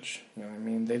hostage. You know what I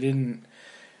mean? They didn't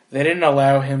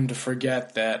allow him to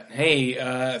forget that, hey,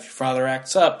 if your father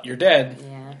acts up, you're dead.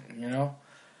 Yeah. You know?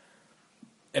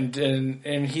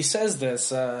 And he says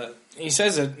this, he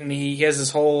says it, and he has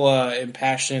this whole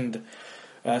impassioned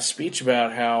speech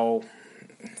about how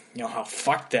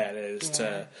fucked that is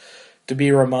to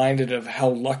be reminded of how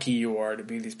lucky you are to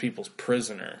be these people's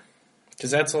prisoner. Because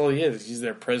that's all he is. He's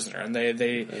their prisoner, and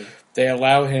they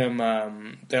allow him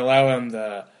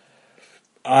the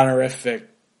honorific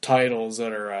titles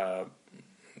that are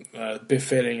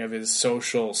befitting of his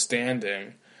social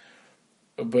standing.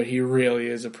 But he really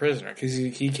is a prisoner because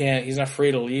he can't. He's not free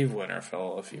to leave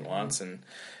Winterfell if he wants. And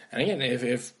again,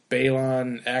 if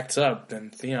Balon acts up,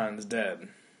 then Theon's dead.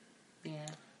 Yeah.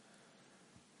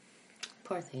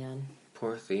 Poor Theon.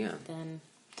 Poor Theon. Then.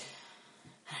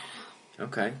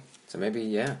 Okay. So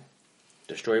maybe,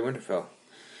 destroy Winterfell.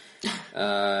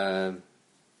 Bran,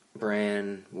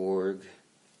 Warg.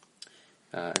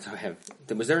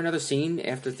 Was there another scene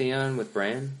after Theon with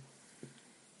Bran?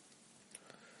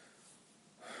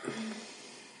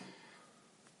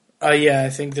 Yeah, I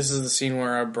think this is the scene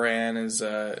where Bran is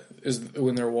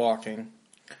when they're walking.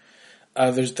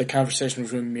 There's the conversation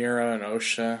between Mira and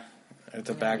Osha at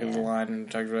the back of the line,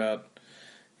 and talked about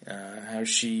how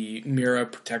Mira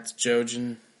protects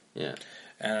Jojen. Yeah.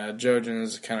 And Jojen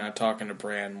is kind of talking to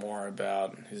Bran more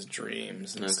about his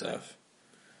dreams and stuff.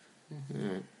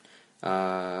 Mm-hmm.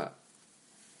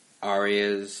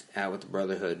 Arya's out with the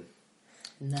Brotherhood.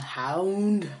 And the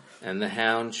Hound. And the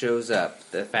Hound shows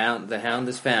up. The Hound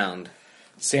is found.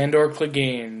 Sandor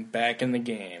Clegane back in the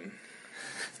game.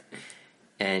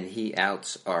 And he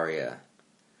outs Arya.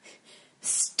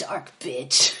 Stark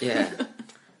bitch. Yeah.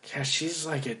 Yeah, she's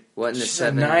like a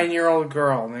 9-year-old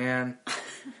girl, man.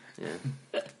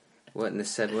 Yeah. What do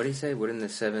you say? What in the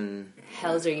 7...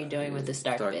 Hells are you doing with the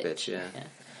Stark bitch? Yeah.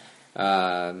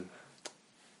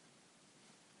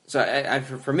 So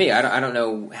for me, I don't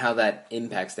know how that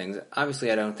impacts things.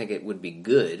 Obviously, I don't think it would be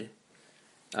good.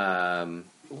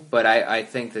 But I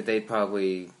think that they'd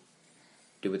probably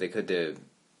do what they could to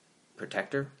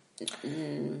protect her.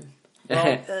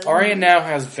 Well, Arya now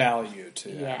has value to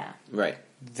them. Yeah. Right.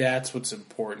 That's what's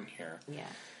important here. Yeah.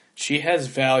 She has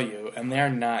value, and they're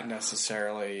not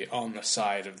necessarily on the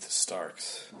side of the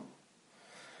Starks.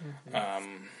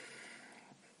 Mm-hmm.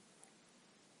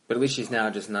 But at least she's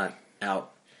now just not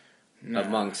out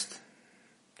amongst,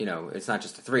 it's not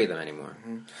just the three of them anymore.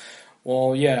 Mm-hmm.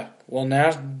 Well, yeah. Well, now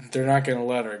they're not going to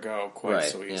let her go quite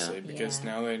so easily because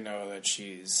now they know that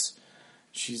she's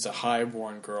a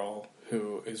highborn girl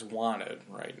who is wanted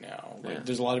right now. Like,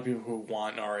 there's a lot of people who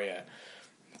want Arya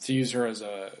to use her as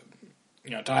to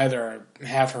either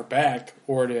have her back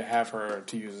or to have her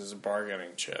to use as a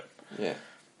bargaining chip. Yeah.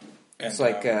 It's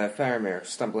like Faramir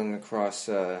stumbling across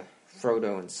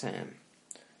Frodo and Sam.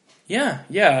 Yeah.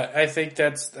 I think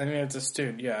it's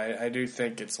astute. Yeah, I do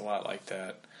think it's a lot like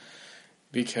that.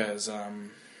 Because, the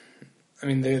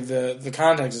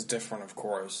context is different, of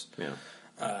course. Yeah.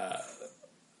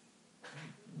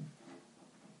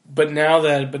 But now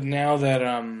that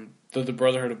the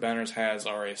Brotherhood of Banners has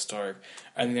Arya Stark,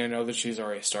 and they know that she's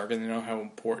Arya Stark, and they know how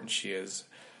important she is,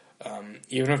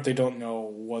 even if they don't know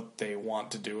what they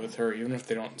want to do with her, even if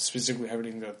they don't specifically have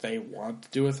anything that they want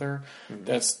to do with her,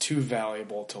 that's too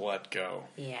valuable to let go.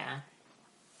 Yeah.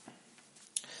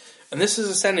 And this is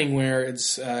a setting where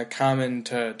it's common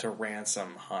to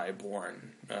ransom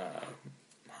highborn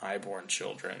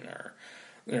children, or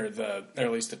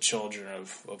at least the children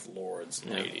of lords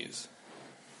and ladies.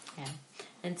 Yeah,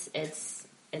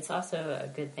 it's also a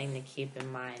good thing to keep in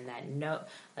mind that and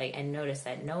notice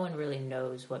that no one really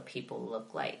knows what people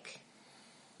look like,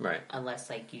 right? Unless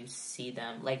you see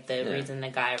them. Like the reason the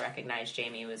guy recognized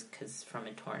Jaime was because from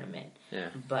a tournament. Yeah,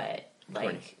 but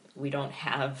we don't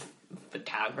have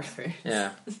photographers.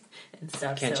 Yeah, and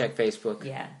stuff. Can't check Facebook.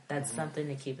 Yeah, that's something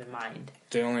to keep in mind.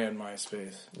 They only had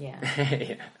MySpace. Yeah.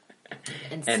 Yeah.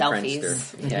 And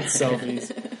selfies. Yeah.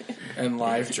 Selfies. And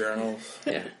live journals.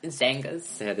 Yeah. And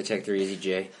Zangas. They had to check their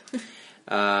EasyJ.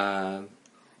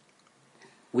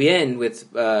 We end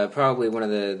with probably one of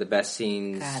the best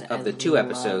scenes of the 2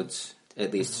 episodes,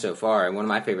 at least so far, and one of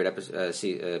my favorite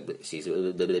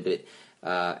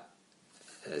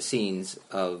scenes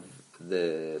of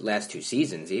the last 2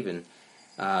 seasons, even.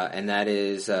 And that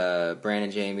is Bran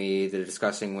and Jaime. They're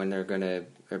discussing when they're going to...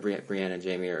 Brienne and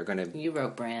Jaime are going to... You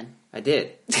wrote Bran. I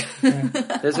did.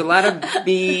 There's a lot of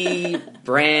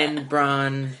Bran,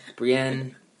 Brienne.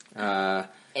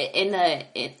 In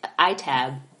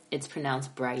iTab, it's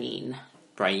pronounced Brienne.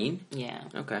 Brienne? Yeah.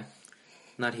 Okay.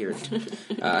 Not here.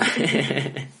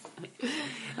 I'm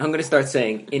going to start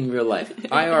saying in real life.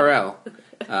 IRL.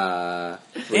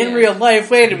 In real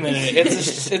life? Wait a minute.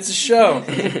 It's a show.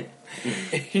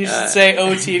 You should say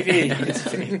OTV.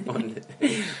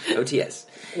 OTS.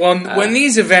 Well, when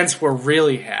these events were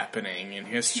really happening in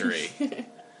history.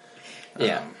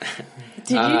 Yeah. Did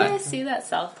you guys see that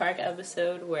South Park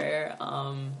episode where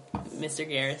Mr.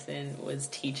 Garrison was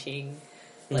teaching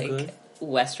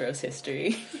Westeros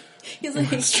history? He's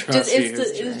like, it's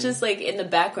just in the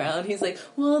background. He's like,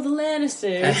 well, the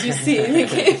Lannisters, you see, they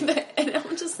came back. And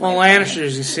I'm just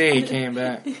Lannisters, you see, came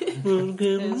back.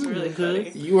 It's really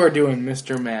funny. You are doing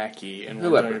Mr. Mackey, and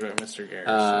we're talking about Mr.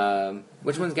 Garrison.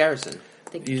 Which one's Garrison?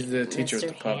 He's the teacher with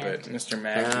the puppet. Mr.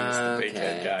 Mackey is the big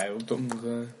head guy.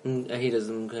 He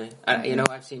doesn't. Okay.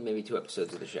 I've seen maybe 2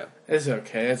 episodes of the show. It's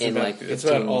okay. It's in about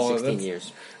 16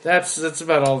 years. That's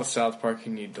about all the South Park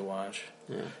you need to watch.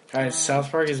 Yeah. Guys,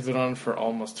 South Park has been on for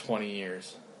almost 20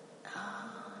 years.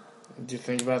 Do you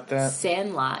think about that?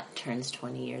 Sandlot turns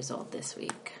 20 years old this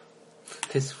week.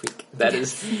 This week. That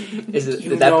is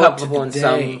did that pop up on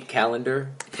some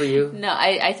calendar for you? No,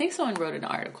 I think someone wrote an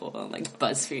article on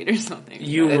BuzzFeed or something.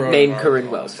 You wrote named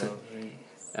Corinne Wells.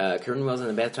 Corinne Wells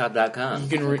on thebathtop.com. You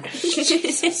can read.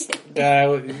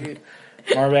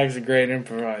 Marbach's a great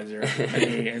improviser,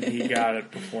 and he got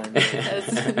it before me.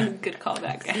 That's a good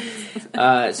callback,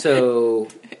 guys. So,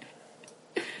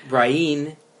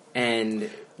 Brienne and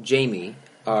Jaime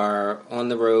are on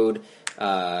the road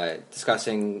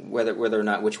discussing whether or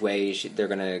not which way they're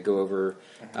going to go over.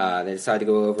 They decide to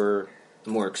go over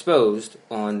more exposed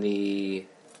on the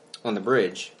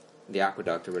bridge, the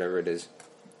aqueduct or whatever it is.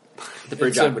 The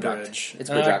bridge aqueduct. It's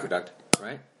a bridge aqueduct,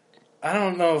 right? I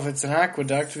don't know if it's an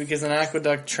aqueduct because an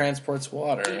aqueduct transports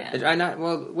water. Yeah.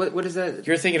 What is that?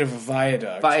 You're thinking of a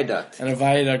viaduct. Viaduct. And a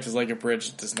viaduct is like a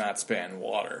bridge that does not span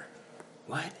water.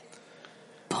 What?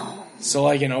 Boom. So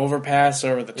like an overpass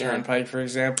over the turnpike, for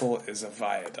example, is a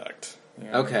viaduct.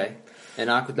 You know Okay. what I mean? An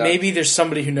aqueduct. Maybe there's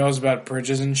somebody who knows about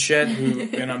bridges and shit,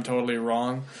 and I'm totally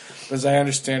wrong. But as I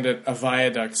understand it, a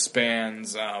viaduct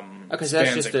spans so that's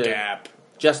spans just a gap.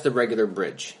 Just a regular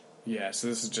bridge. Yeah, so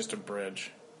this is just a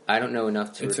bridge. I don't know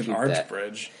enough to It's refute an arch that.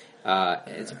 bridge.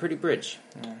 It's a pretty bridge.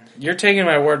 You're taking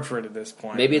my word for it at this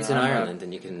point. Maybe it's in I'm not- Ireland,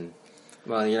 and you can...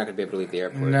 Well, you're not going to be able to leave the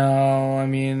airport. No, I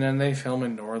mean, and they film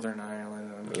in Northern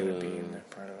Ireland. I'm going to be in that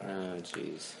part of Ireland. Oh,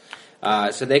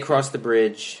 jeez. So they cross the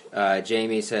bridge.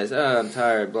 Jaime says, "Oh, I'm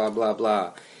tired, blah, blah,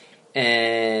 blah."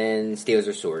 And steals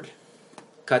her sword.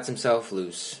 Cuts himself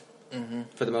loose. Mm-hmm.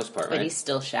 For the most part, But right? he's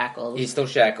still shackled. He's still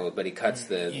shackled, but he cuts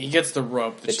He gets the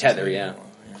rope. the tether, yeah.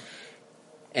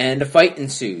 And a fight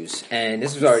ensues. And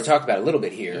this was already talked about a little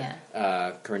bit here.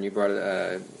 Yeah. Corinne, you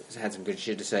had some good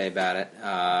shit to say about it.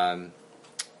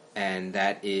 And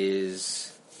that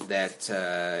is that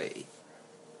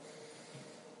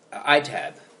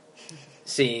ITAB,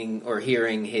 seeing or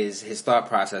hearing his thought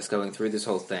process going through this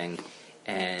whole thing,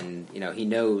 and he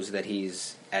knows that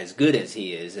he's as good as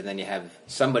he is, and then you have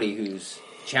somebody who's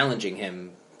challenging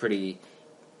him pretty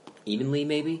evenly,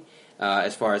 maybe.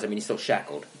 As far as, he's still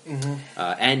shackled,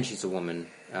 and she's a woman.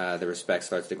 The respect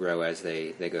starts to grow as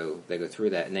they go through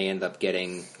that, and they end up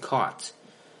getting caught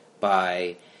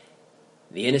by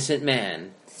the innocent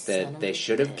man that they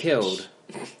should have killed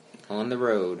on the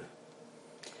road.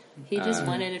 He just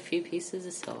wanted a few pieces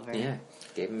of silver. Yeah,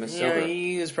 gave him a silver. Yeah,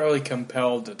 he was probably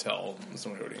compelled to tell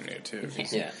someone who he knew too.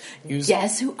 Yeah,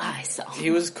 Guess who I saw?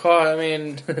 He was caught.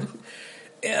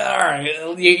 Yeah, all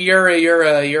right. You're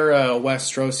a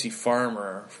Westerosi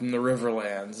farmer from the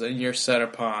Riverlands, and you're set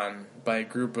upon by a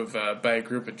group of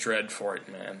Dreadfort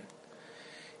men.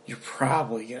 You're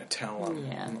probably gonna tell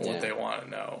them what they want to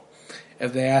know.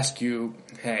 If they ask you,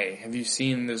 "Hey, have you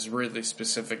seen this really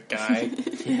specific guy?"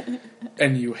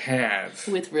 And you have,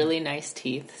 with really nice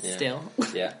teeth. Yeah. Still,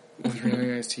 yeah. with really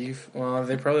nice teeth. Well,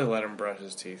 they probably let him brush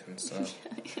his teeth and stuff.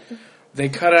 They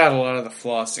cut out a lot of the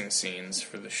flossing scenes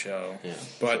for the show,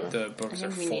 but the books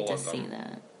are full of them. We need to see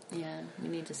that. Yeah, we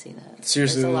need to see that.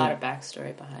 Seriously, there's a lot of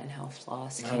backstory behind how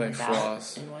floss came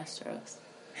about in Westeros.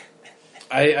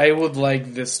 I would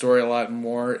like this story a lot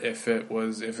more if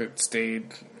it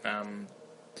stayed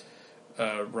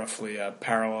roughly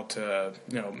parallel to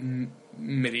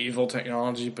medieval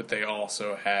technology, but they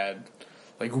also had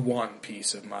like one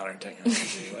piece of modern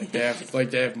technology. They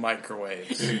have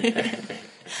microwaves.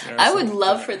 I would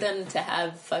love for them to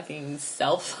have fucking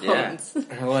cell phones.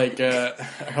 Yeah.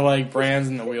 Or like Bran's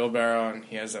in the wheelbarrow and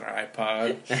he has an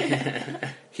iPod.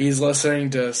 He's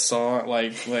listening to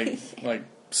songs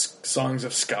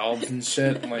of Scalds and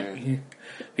shit.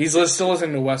 He's still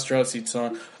listening to Westerosi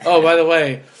song. Oh, by the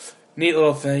way, neat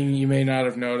little thing you may not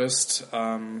have noticed.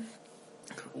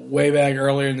 Way back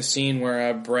earlier in the scene where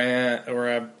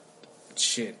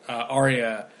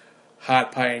Arya,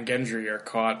 Hot Pie, and Gendry are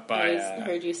caught by... I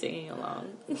heard you singing along.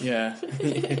 Yeah.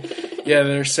 Yeah,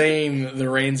 they're saying The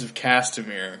Reigns of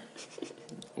Castamere,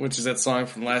 which is that song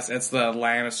from it's the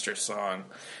Lannister song.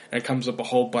 And it comes up a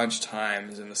whole bunch of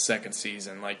times in the second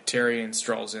season. Like, Tyrion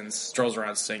strolls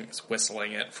around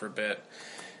whistling it for a bit.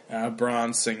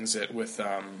 Bronn sings it with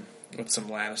some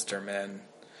Lannister men.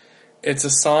 It's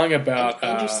a song about...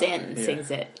 Andrew Stanton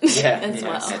sings it as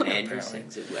well. And Andrew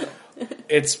sings it well.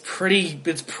 It's pretty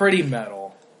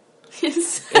metal.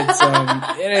 It's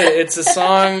a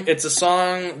song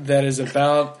that is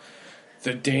about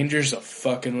the dangers of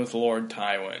fucking with Lord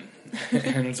Tywin.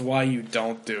 And it's why you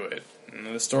don't do it. And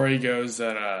the story goes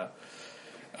that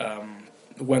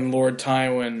when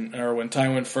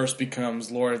Tywin first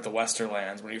becomes Lord of the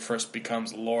Westerlands, when he first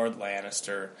becomes Lord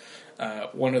Lannister,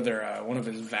 one of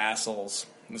his vassals,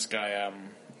 this guy,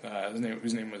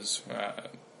 whose name was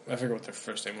I forget what their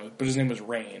first name was, but his name was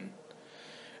Rain.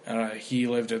 He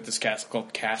lived at this castle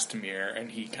called Castamere,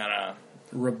 and he kind of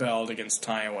rebelled against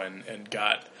Tywin and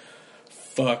got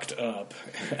fucked up.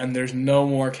 And there's no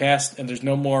more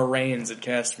Rains at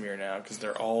Castamere now because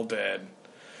they're all dead.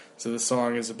 So the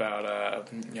song is about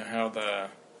how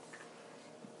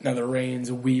the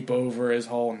rains weep over his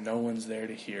hall and no one's there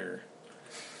to hear.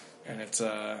 And it's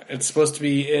supposed to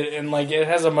be, it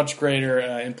has a much greater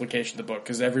implication in the book,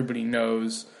 because everybody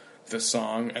knows the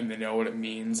song and they know what it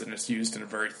means, and it's used in a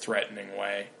very threatening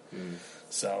way.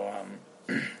 So,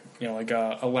 a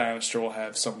Lannister will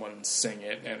have someone sing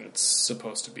it, and it's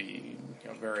supposed to be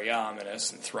very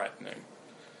ominous and threatening.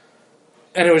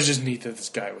 And it was just neat that this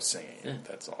guy was singing it.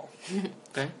 That's all.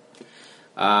 Okay.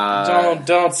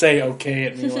 Don't say okay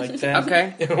at me like that.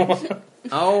 Okay.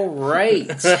 All right.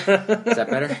 Is that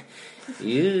better?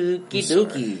 Okie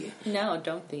dokie. No,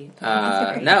 don't be.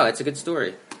 No, it's a good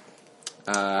story.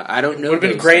 I don't know. It would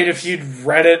have been great if you'd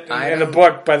read it in a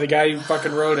book by the guy who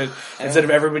fucking wrote it, instead of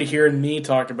everybody hearing me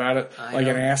talk about it like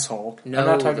an asshole. I'm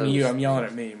not talking to you. I'm yelling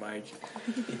at me, Mike.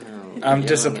 No, I'm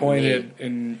disappointed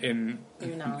in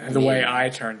the way I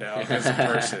turned out as a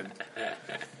person.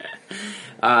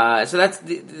 So that's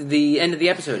the end of the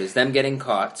episode, is them getting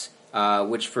caught,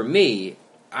 which for me,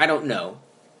 I don't know.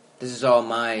 This is all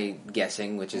my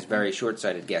guessing, which is very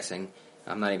short-sighted guessing.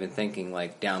 I'm not even thinking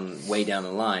way down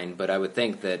the line, but I would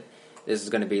think that this is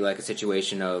going to be like a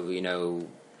situation of,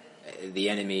 the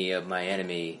enemy of my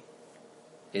enemy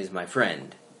is my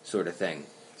friend, sort of thing.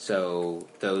 So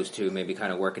those two may be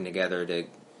kind of working together to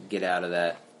get out of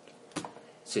that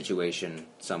situation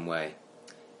some way.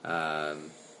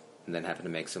 And then having to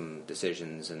make some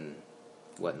decisions and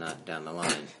whatnot down the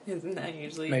line. Isn't that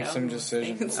usually make some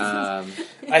decisions? I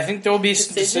think there will be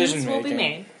some decision making. Will be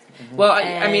made. Mm-hmm. Well,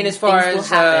 I mean, as far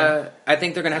as I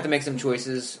think they're going to have to make some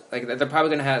choices. Like they're probably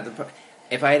going to have.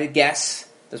 If I had to guess,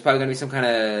 there's probably going to be some kind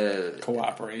of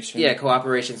cooperation. Yeah,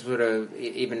 cooperation, sort of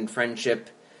even friendship,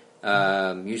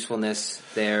 usefulness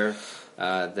there.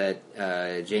 That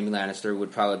Jaime Lannister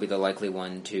would probably be the likely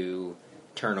one to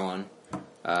turn on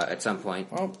at some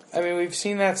point. Well, I mean, we've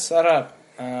seen that set up.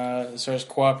 So there's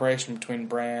cooperation between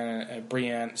Bran and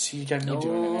Brienne. See, you got me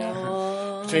doing it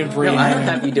now. Between Brienne. No, I don't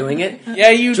have you doing it. Yeah,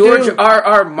 you George do.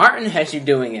 R. Martin has you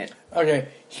doing it. Okay,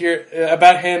 here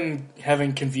about him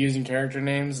having confusing character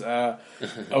names.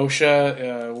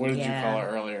 Osha. What did you call her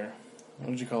earlier? What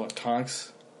did you call it?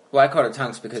 Tonks. Well, I called her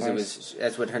Tonks because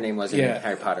that's what her name was in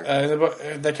Harry Potter.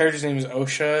 The character's name is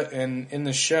Osha, and in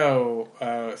the show,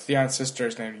 Theon's sister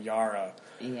is named Yara.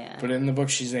 Yeah. But in the book,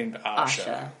 she's named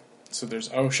Asha. So there's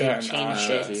Osha and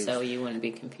Asha. It so you wouldn't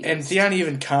be confused. And Theon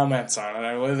even comments on it.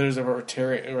 I believe there's where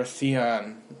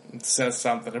Theon says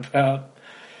something about,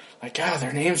 like, God,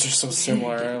 their names are so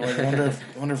similar. Like, I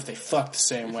wonder if they fuck the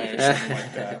same way or something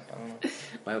like that. I don't know.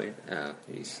 Why would? Oh,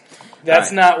 jeez.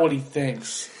 That's not what he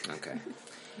thinks. Okay.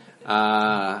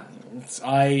 I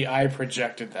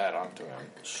projected that onto him.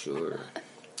 Sure.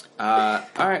 All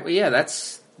right. Well, yeah,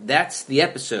 that's the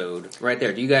episode right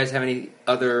there. Do you guys have any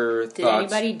other thoughts? Did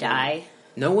anybody die?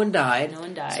 No one died. No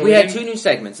one died. So we had 2 new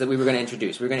segments that we were going to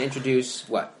introduce. We were going to introduce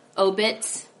what?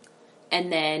 Obits,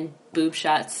 and then boob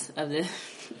shots of the.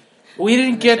 We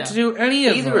didn't get to do any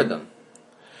of either of them.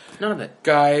 None of it.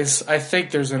 Guys, I think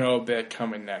there's an obit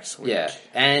coming next week. Yeah,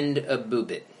 and a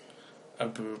boobit. A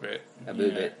boobit. A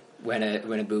boobit. When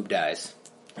a boob dies.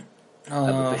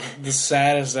 The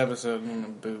saddest episode when a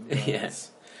boob dies.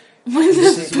 Yes.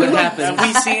 This is what happens. Have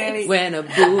we seen any? When a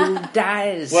boob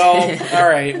dies. Well,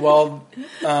 alright, well,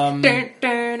 I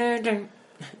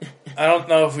don't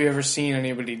know if we've ever seen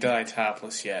anybody die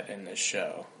topless yet in this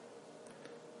show.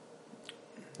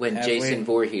 When Jason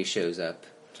Voorhees shows up,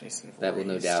 that will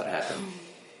no doubt happen.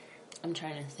 I'm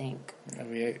trying to think. Have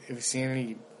we seen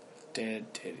any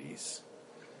dead titties?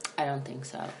 I don't think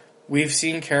so. We've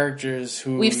seen characters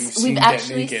who we've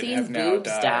actually seen boobs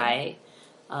died. die.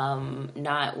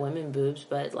 Not women boobs,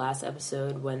 but last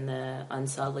episode when the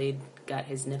Unsullied got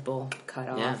his nipple cut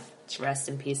off. Yeah. Rest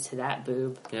in peace to that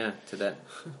boob. Yeah, to that.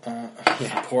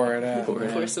 Pour it out.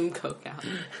 Pour some coke out.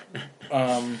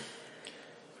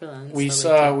 We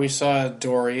saw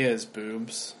Doria's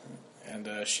boobs, and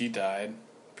she died,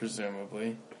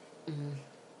 presumably. Mm-hmm.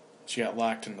 She got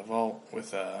locked in the vault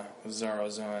with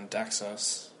Zarazon and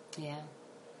Daxos. Yeah.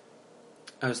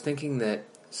 I was thinking that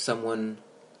someone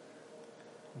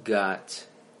got...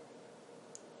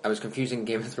 I was confusing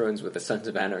Game of Thrones with the Sons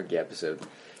of Anarchy episode.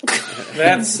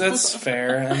 That's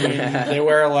fair. I mean, they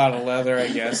wear a lot of leather, I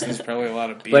guess. There's probably a lot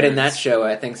of beards. But in that show,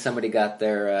 I think somebody got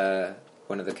their...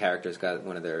 one of the characters got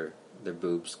one of their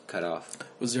boobs cut off.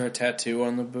 Was there a tattoo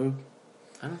on the boob?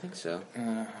 I don't think so.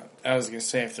 I was gonna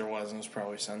say if there wasn't, it was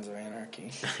probably Sons of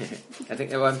Anarchy. I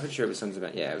think. Well, I'm pretty sure it was Sons of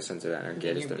Anarchy. Yeah, it was Sons of Anarchy.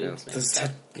 I just don't know.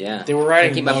 Yeah, they were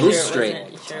writing. Keep my boots straight.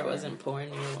 You sure it wasn't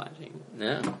porn you were watching?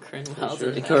 No, Cornwell's.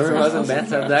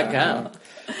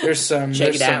 There's some.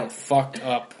 Check it out. Fucked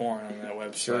up porn on that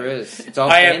website. Sure is. It's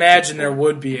all I imagine there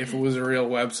would be if it was a real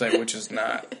website, which is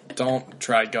not. Don't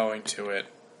try going to it.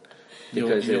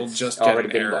 You'll just get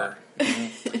an error.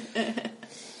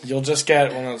 You'll just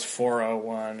get one of those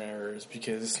 401 errors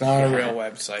because it's not a real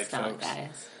website, folks.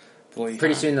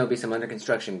 Pretty soon there'll be some under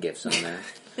construction gifts on there.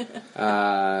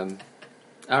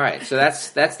 All right, so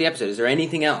that's the episode. Is there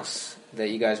anything else that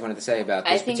you guys wanted to say about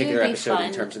this particular episode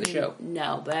in terms of the show?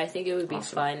 No, but I think it would be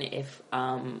fun if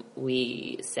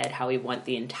we said how we want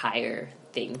the entire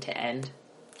thing to end.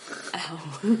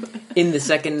 In the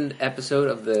second episode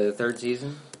of the third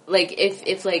season? Like,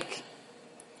 if like,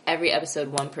 every episode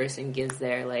one person gives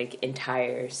their, like,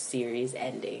 entire series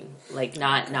ending. Like,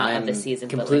 not of the season,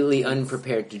 completely but, like,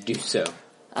 unprepared to do so.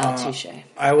 Touche.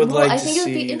 I would like to see... I think it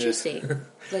would be interesting,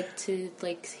 like, to,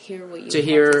 like, hear what you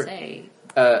have to say.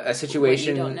 A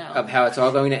situation of how it's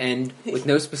all going to end with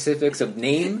no specifics of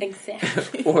name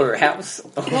or house.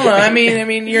 Well, I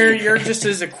mean, you're just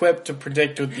as equipped to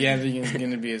predict what the ending is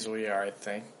going to be as we are. I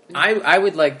think. I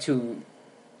would like to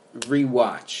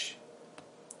rewatch.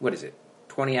 What is it?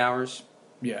 20 hours.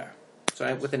 Yeah.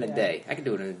 So within a day, I can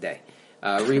do it in a day.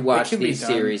 Rewatch these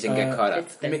series and get caught up.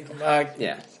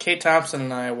 Kate Thompson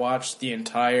and I watched the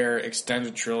entire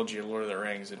extended trilogy of Lord of the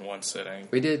Rings in one sitting.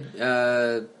 We did.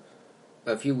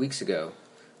 A few weeks ago.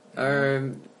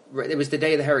 It was the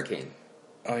day of the hurricane.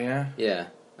 Oh, yeah? Yeah.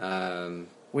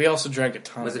 We also drank a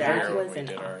ton of beer. That was in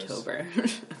October,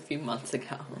 a few months ago.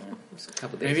 Yeah, it was a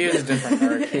couple days Maybe it was a different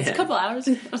hurricane. It's a couple hours.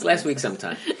 It was last week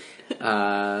sometime.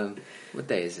 What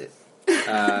day is it?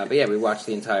 But yeah, we watched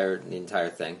the entire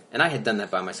thing. And I had done that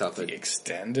by myself. The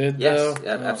extended, yes, though?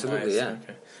 Yeah, absolutely, nice.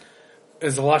 Okay.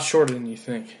 It's a lot shorter than you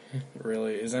think,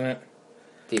 really, isn't it?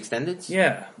 The extendeds?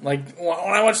 Yeah. Like, when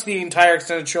I watched the entire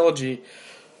extended trilogy,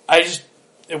 I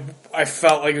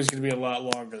felt like it was going to be a lot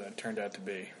longer than it turned out to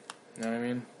be. You know what I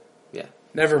mean? Yeah.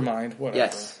 Never mind. Whatever.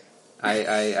 Yes.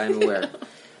 I'm aware.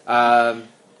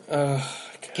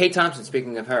 Kate Thompson,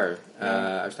 speaking of her,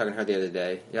 I was talking to her the other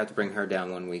day. You have to bring her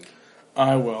down one week.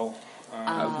 I will.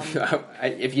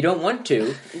 If you don't want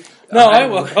to... No, I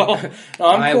will. No,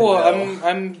 I'm cool.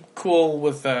 I'm cool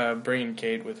with bringing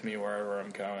Kate with me wherever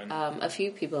I'm going. A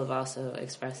few people have also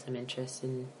expressed some interest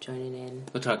in joining in.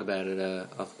 We'll talk about it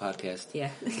off the podcast.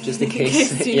 Yeah. Just in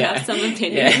case. Do you have some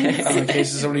opinions? Yeah. In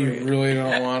case of somebody you really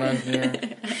don't want on here.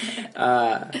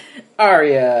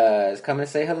 Aria is coming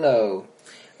to say hello.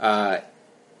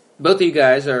 Both of you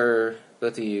guys,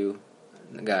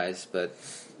 but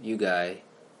you guy,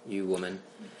 you woman.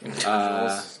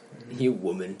 You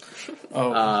woman.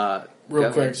 Oh,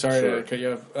 real quick, sorry to cut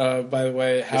you off. By the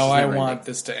way, how I want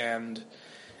this to end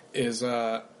is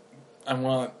I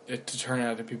want it to turn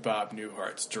out to be Bob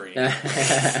Newhart's dream. I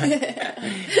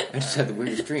just had the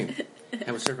weirdest dream.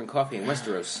 I was serving coffee in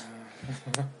Westeros.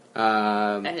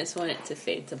 I just want it to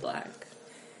fade to black.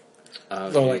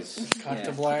 Cut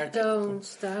to black. Don't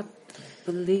stop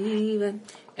believing.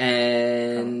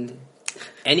 And...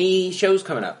 any shows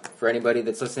coming up for anybody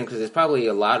that's listening? Because there's probably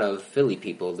a lot of Philly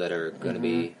people that are going to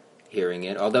be hearing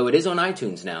it. Although it is on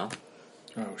iTunes now.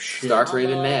 Oh, shit. Stark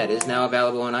Raven Mad is now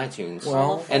available on iTunes.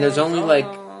 Well, and there's only like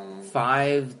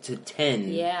 5 to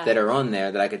 10 that are on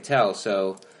there that I could tell.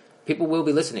 So people will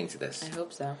be listening to this. I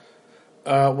hope so.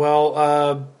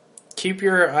 Keep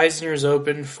your eyes and ears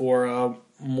open for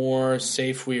more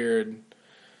Safe Weird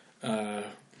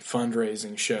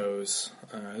fundraising shows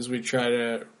as we try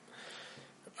to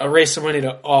raise some money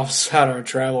to offset our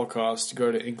travel costs to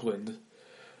go to England.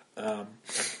 Wow.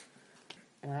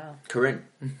 Corinne.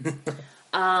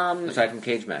 Aside from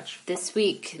Cage Match. This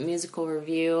week, musical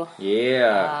review.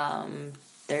 Yeah.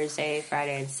 Thursday,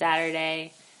 Friday, and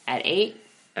Saturday at 8.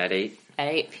 At 8. At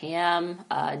 8 p.m.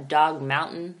 Dog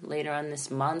Mountain later on this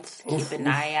month. Keep an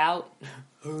eye out.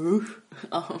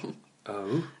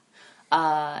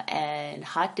 And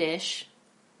Hot Dish.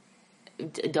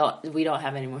 We don't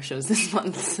have any more shows this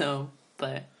month, so,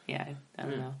 but yeah, I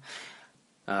don't know.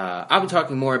 I'll be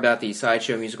talking more about the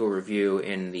Sideshow musical review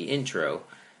in the intro.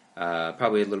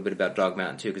 Probably a little bit about Dog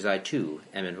Mountain too, because I too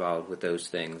am involved with those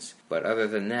things. But other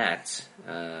than that,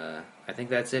 I think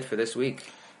that's it for this week.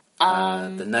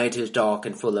 The night is dark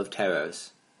and full of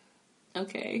terrors.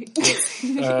 Okay.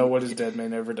 What is dead may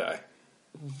never die.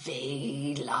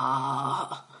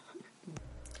 Vela.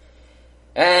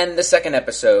 And the second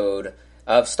episode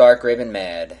of Stark Raven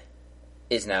Mad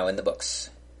is now in the books.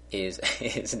 Is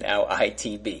now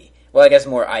ITB. Well, I guess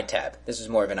more iTab. This is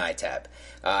more of an iTab.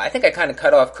 I think I kind of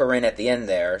cut off Corinne at the end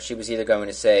there. She was either going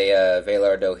to say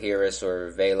Valar Dohaeris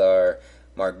or Valar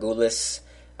Morghulis.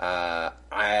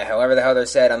 However the hell they're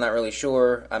said, I'm not really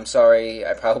sure. I'm sorry.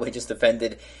 I probably just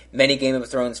offended many Game of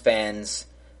Thrones fans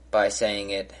by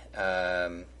saying it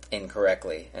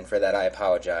incorrectly. And for that, I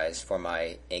apologize for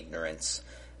my ignorance.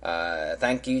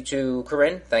 Thank you to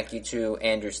Corinne. Thank you to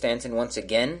Andrew Stanton once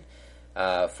again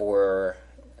for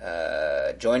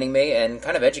joining me and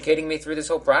kind of educating me through this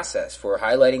whole process, for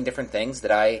highlighting different things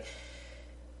that I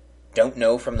don't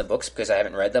know from the books because I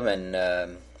haven't read them, and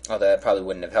although that probably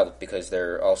wouldn't have helped because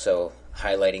they're also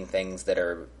highlighting things that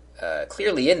are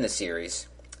clearly in the series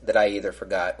that I either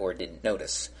forgot or didn't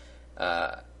notice.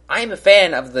 I am a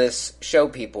fan of this show,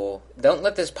 people. Don't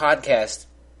let this podcast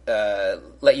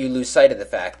let you lose sight of the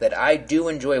fact that I do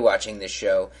enjoy watching this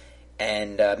show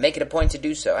and make it a point to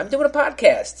do so. I'm doing a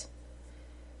podcast.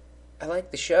 I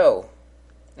like the show,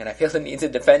 and I feel the need to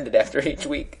defend it after each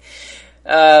week.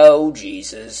 Oh,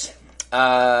 Jesus.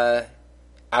 I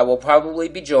will probably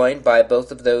be joined by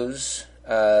both of those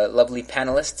lovely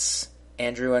panelists,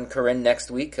 Andrew and Corinne, next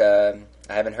week. I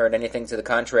haven't heard anything to the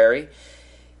contrary.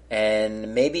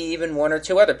 And maybe even one or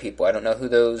two other people. I don't know who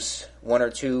those one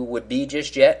or two would be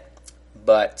just yet,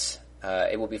 but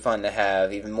it will be fun to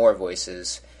have even more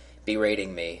voices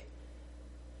berating me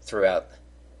throughout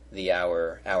the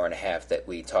hour and a half that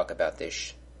we talk about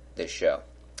this show.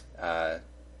 So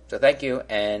thank you,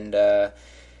 and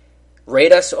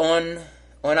rate us on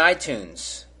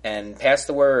iTunes and pass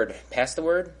the word. Pass the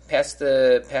word. Pass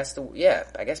the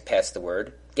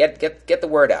word. Get the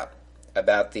word out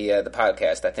about the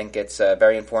podcast. I think it's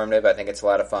very informative. I think it's a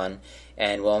lot of fun,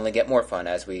 and we'll only get more fun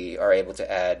as we are able to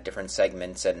add different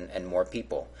segments and more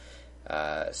people.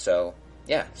 So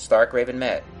yeah, Stark Raven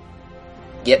Mad.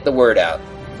 Get the word out.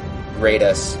 Rate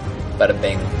us. Bada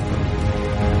bing.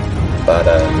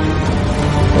 Bada.